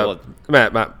 Matt. Okay,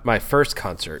 Matt, my first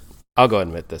concert. I'll go ahead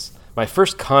and admit this. My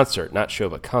first concert, not show,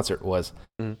 but concert was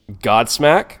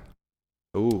Godsmack.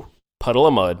 Ooh. Puddle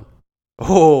of Mud.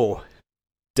 Oh.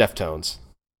 Deftones.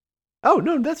 Oh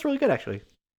no, that's really good actually.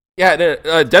 Yeah,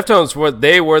 Deftones were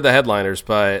the headliners,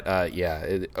 but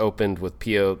it opened with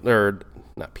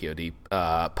not POD,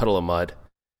 Puddle of Mud.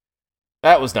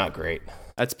 That was not great.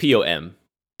 That's POM.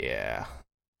 Yeah.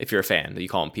 If you're a fan, you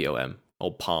call him POM.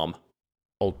 Old Palm.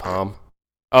 Old Palm.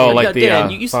 Oh, Yeah, like no, the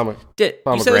Dan, you said this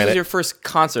pomegranate. was your first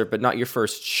concert, but not your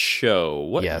first show.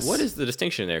 What Yes. What is the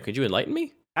distinction there? Could you enlighten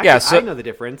me? Actually, I know the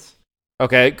difference.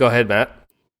 Okay, go ahead, Matt.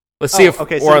 Let's see if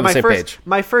we're on the same page.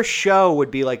 My first show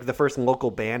would be like the first local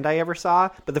band I ever saw,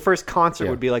 but the first concert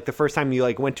Yeah. would be like the first time you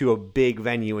like went to a big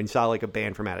venue and saw like a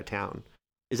band from out of town.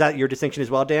 Is that your distinction as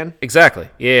well, Dan? Exactly.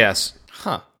 Yes.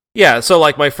 Huh. Yeah, so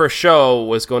like my first show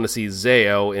was going to see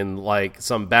Zayo in like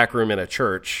some back room in a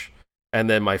church, and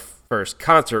then my first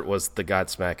concert was the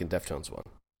Godsmack and Deftones one.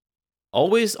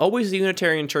 Always the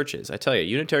Unitarian churches. I tell you,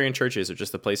 Unitarian churches are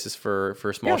just the places for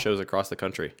small shows across the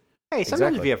country. Hey,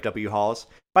 sometimes VFW halls.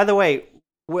 By the way,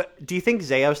 do you think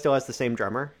Zayo still has the same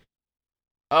drummer?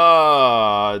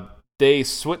 They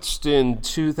switched in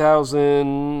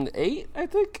 2008, I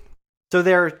think. So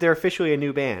they're officially a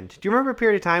new band. Do you remember a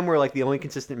period of time where like the only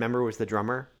consistent member was the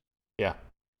drummer? Yeah.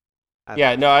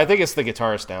 No, I think it's the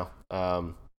guitarist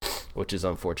now, which is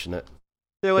unfortunate.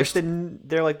 They're like the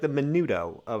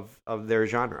Menudo of their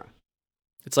genre.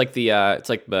 It's like hey,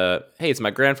 it's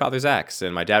my grandfather's axe,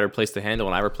 and my dad replaced the handle,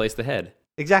 and I replaced the head.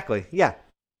 Exactly. Yeah.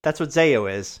 That's what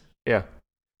Zayo is. Yeah.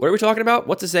 What are we talking about?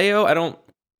 What's a Zayo? I don't.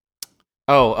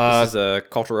 Oh, this is a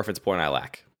cultural reference point I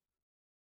lack.